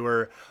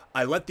interviewer,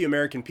 "I let the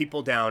American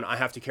people down. I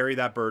have to carry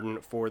that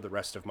burden for the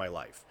rest of my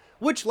life,"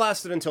 which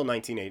lasted until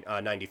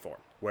 1994,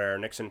 where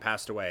Nixon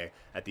passed away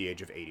at the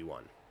age of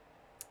 81.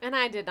 And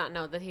I did not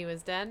know that he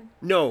was dead.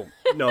 No,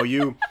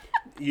 you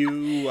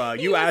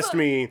asked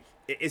me,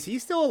 is he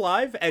still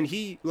alive? And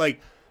he,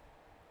 like,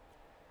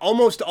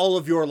 almost all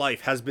of your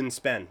life has been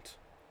spent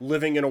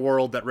living in a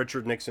world that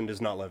Richard Nixon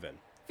does not live in.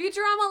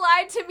 Futurama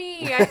lied to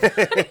me. I thought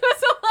he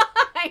was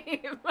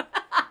alive.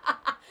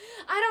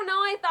 I don't know.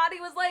 I thought he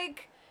was,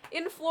 like,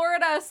 in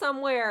Florida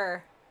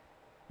somewhere.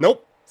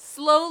 Nope.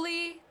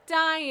 Slowly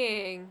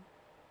dying.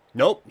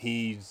 Nope.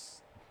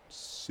 He's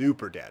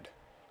super dead.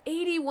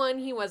 81,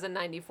 he was in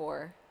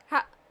 94. He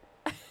would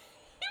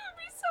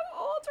be so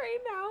old right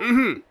now.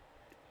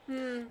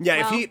 Mm-hmm.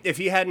 Yeah, well, if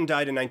he hadn't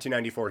died in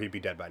 1994, he'd be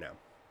dead by now.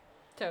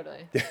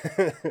 Totally.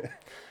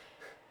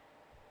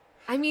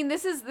 I mean,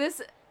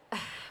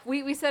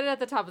 we said it at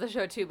the top of the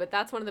show too, but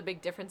that's one of the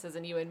big differences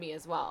in you and me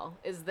as well,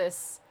 is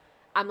this,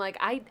 I'm like,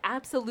 I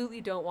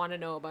absolutely don't want to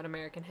know about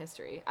American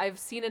history. I've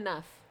seen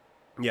enough.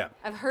 Yeah.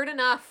 I've heard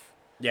enough.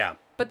 Yeah.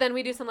 But then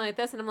we do something like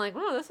this, and I'm like,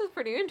 oh, this is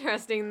pretty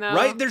interesting, though.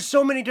 Right? There's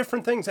so many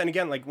different things. And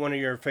again, like one of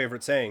your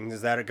favorite sayings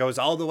is that it goes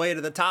all the way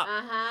to the top.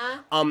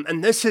 Uh-huh.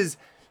 And this is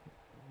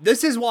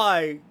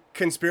why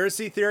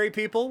conspiracy theory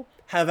people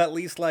have at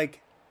least,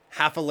 like,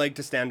 half a leg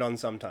to stand on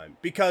sometime.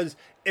 Because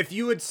if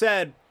you had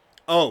said,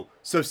 oh,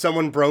 so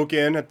someone broke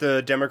in at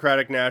the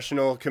Democratic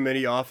National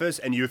Committee office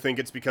and you think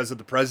it's because of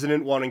the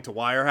president wanting to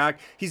wire hack,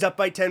 he's up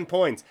by 10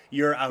 points.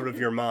 You're out of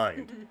your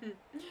mind.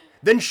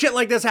 Then shit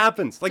like this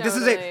happens. Like,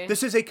 totally.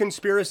 This is a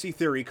conspiracy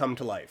theory come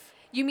to life.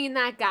 You mean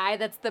that guy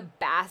that's the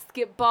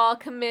basketball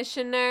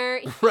commissioner?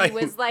 He right.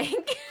 was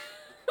like...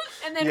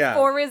 and then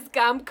Forrest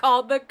Gump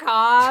called the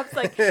cops.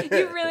 Like,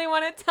 you really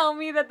want to tell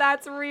me that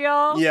that's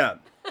real? Yeah.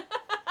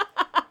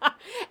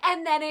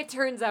 And then it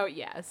turns out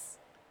yes.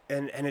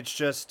 And it's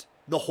just...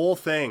 the whole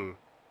thing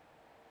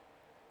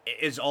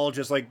is all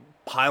just, like,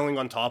 piling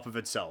on top of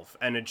itself,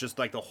 and it just,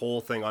 like, the whole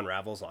thing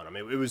unravels on him.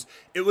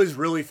 It was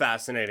really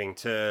fascinating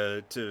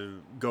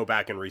to go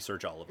back and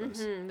research all of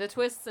this. Mm-hmm. The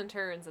twists and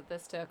turns that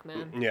this took,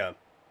 man. Yeah.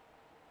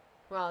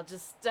 Well,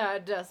 just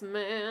Stardust,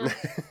 man.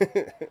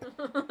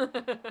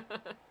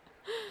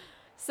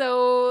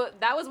 So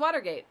that was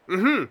Watergate.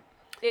 Mm-hmm.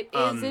 It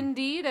is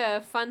indeed a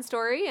fun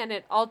story, and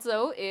it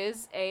also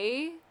is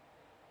a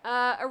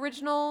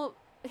original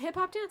hip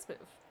hop dance move.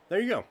 There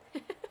you go.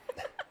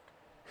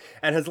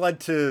 And has led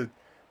to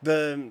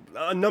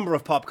a number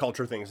of pop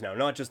culture things now,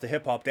 not just the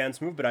hip hop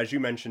dance move, but as you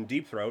mentioned,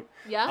 Deep Throat.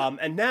 Yeah.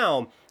 And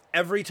now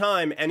every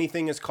time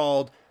anything is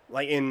called,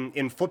 like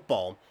in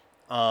football,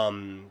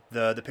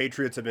 the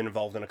Patriots have been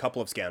involved in a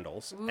couple of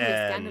scandals. Ooh,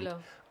 and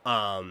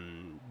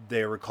scandalo.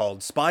 They were called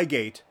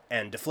Spygate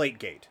and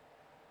Deflategate.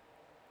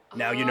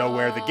 Now you know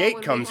where the gate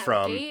when we comes have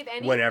from. gate,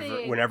 Whenever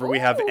anything. we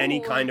have any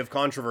Ooh. kind of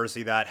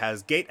controversy that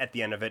has gate at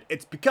the end of it,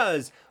 it's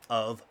because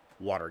of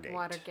Watergate.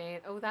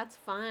 Watergate. Oh, that's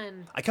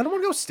fun. I kind of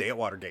want to go stay at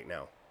Watergate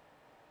now.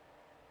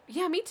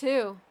 Yeah, me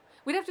too.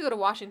 We'd have to go to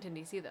Washington,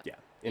 D.C., though. Yeah,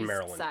 in East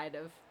Maryland. side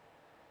of...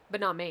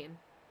 But not Maine.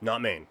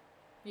 Not Maine.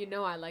 You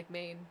know I like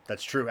Maine.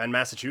 That's true. And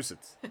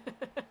Massachusetts.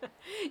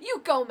 You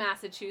go,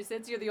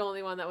 Massachusetts. You're the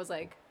only one that was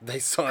like, They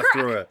saw Crack.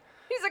 through it.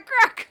 he's a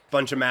crook.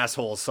 Bunch of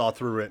massholes saw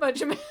through it.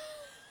 Bunch of...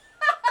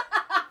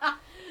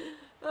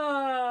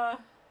 I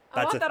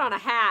That's want a- that on a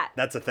hat.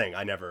 That's a thing.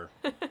 I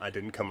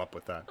didn't come up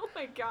with that. Oh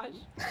my gosh.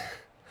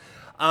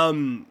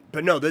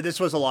 But no, this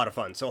was a lot of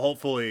fun. So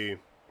hopefully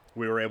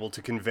we were able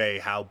to convey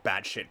how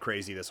batshit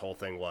crazy this whole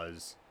thing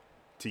was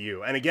to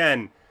you. And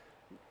again,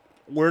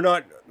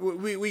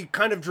 we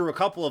kind of drew a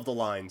couple of the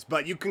lines,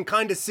 but you can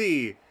kind of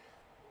see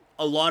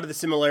a lot of the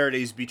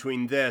similarities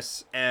between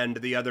this and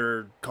the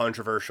other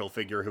controversial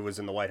figure who was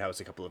in the White House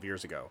a couple of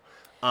years ago.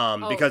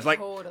 Because like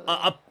totally.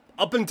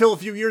 up until a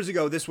few years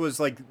ago, this was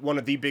like one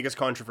of the biggest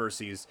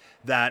controversies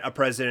that a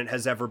president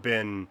has ever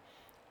been,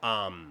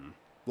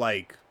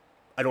 like,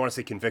 I don't want to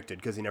say convicted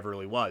because he never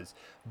really was,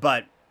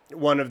 but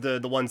one of the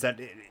ones that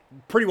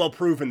pretty well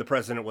proven the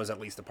president was at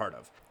least a part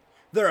of.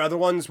 There are other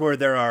ones where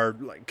there are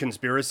like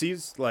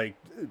conspiracies, like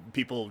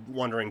people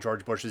wondering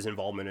George Bush's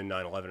involvement in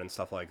 9/11 and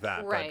stuff like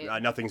that. Right.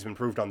 But nothing's been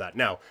proved on that.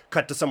 Now,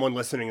 cut to someone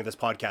listening to this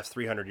podcast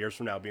 300 years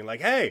from now being like,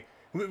 hey,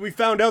 we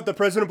found out that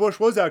President Bush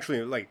was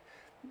actually like,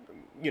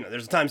 you know,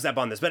 there's a time step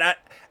on this. But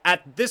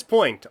at this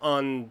point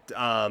on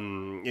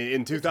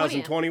in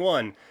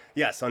 2021,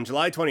 yes, on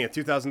July 20th,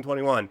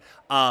 2021,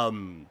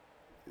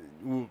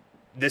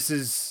 this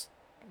is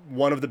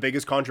one of the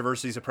biggest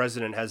controversies a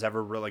president has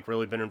ever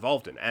really been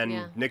involved in. And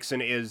Yeah. Nixon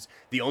is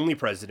the only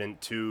president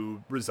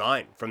to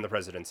resign from the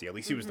presidency. At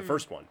least he was the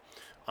first one.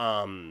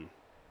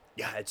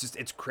 Yeah,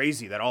 it's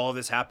crazy that all of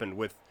this happened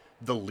with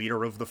the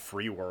leader of the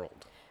free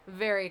world.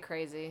 Very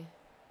crazy.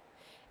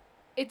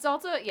 It's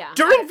also, yeah.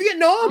 During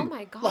Vietnam! Oh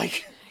my god.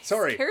 Like,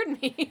 sorry. Scared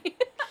me.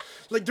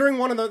 Like, during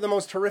one of the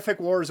most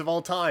horrific wars of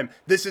all time,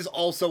 this is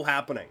also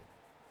happening.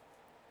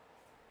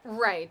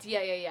 Right.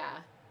 Yeah.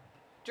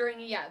 During,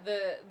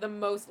 the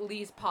most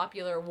least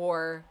popular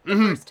war, the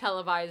Mm-hmm. first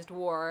televised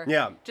war.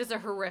 Yeah. Just a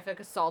horrific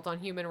assault on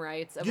human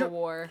rights of Yeah. a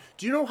war.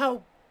 Do you know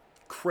how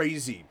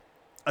crazy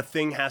a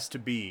thing has to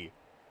be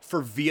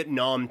for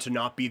Vietnam to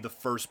not be the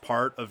first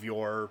part of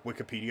your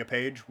Wikipedia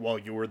page while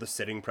you were the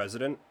sitting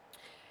president?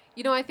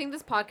 You know, I think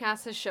this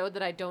podcast has showed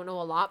that I don't know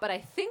a lot, but I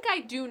think I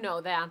do know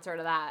the answer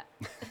to that.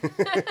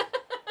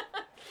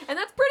 And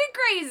that's pretty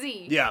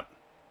crazy. Yeah.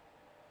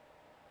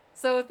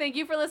 So thank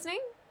you for listening.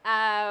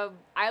 I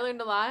learned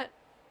a lot.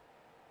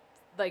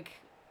 Like,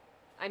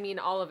 I mean,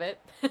 all of it.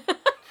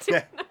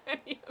 Didn't know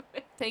any of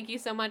it. Thank you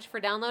so much for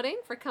downloading,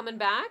 for coming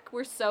back.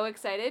 We're so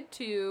excited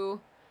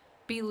to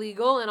be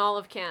legal in all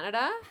of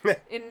Canada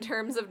in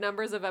terms of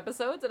numbers of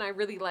episodes, and I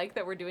really like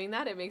that we're doing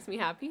that. It makes me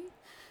happy.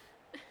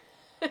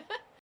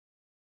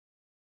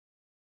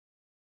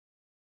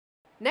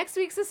 Next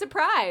week's a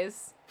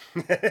surprise.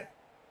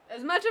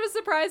 As much of a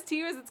surprise to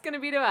you as it's going to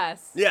be to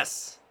us.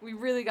 Yes. We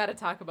really got to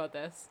talk about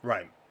this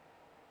Right.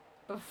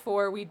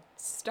 before we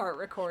start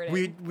recording.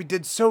 We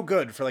did so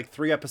good for like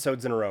 3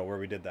 episodes in a row where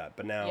we did that,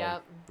 but now,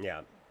 Yep.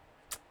 yeah.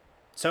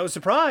 So,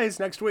 surprise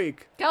next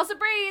week. Kelsey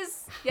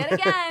Breeze, yet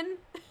again.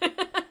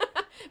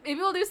 Maybe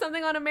we'll do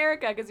something on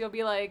America, because you'll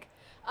be like,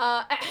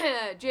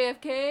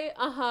 JFK,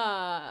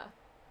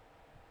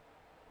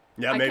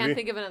 Yeah, I maybe. can't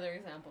think of another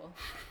example.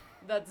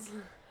 That's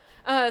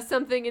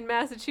something in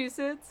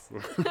Massachusetts.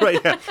 Right,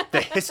 yeah.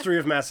 The history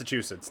of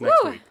Massachusetts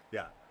next Woo! week.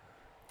 Yeah.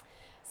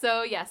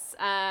 So, yes,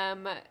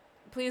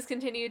 please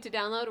continue to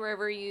download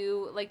wherever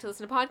you like to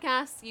listen to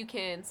podcasts. You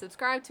can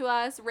subscribe to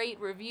us, rate,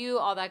 review,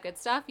 all that good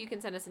stuff. You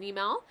can send us an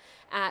email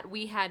at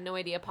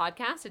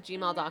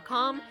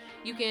wehadnoideapodcast@gmail.com.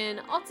 You can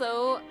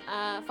also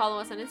follow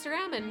us on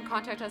Instagram and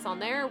contact us on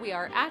there. We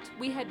are at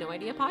We Had No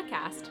Idea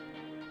Podcast. Do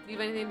you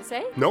have anything to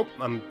say? Nope,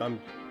 I'm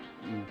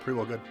pretty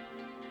well good.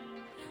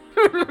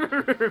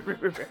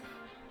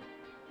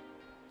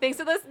 Thanks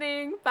for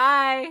listening.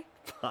 Bye.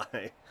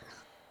 Bye.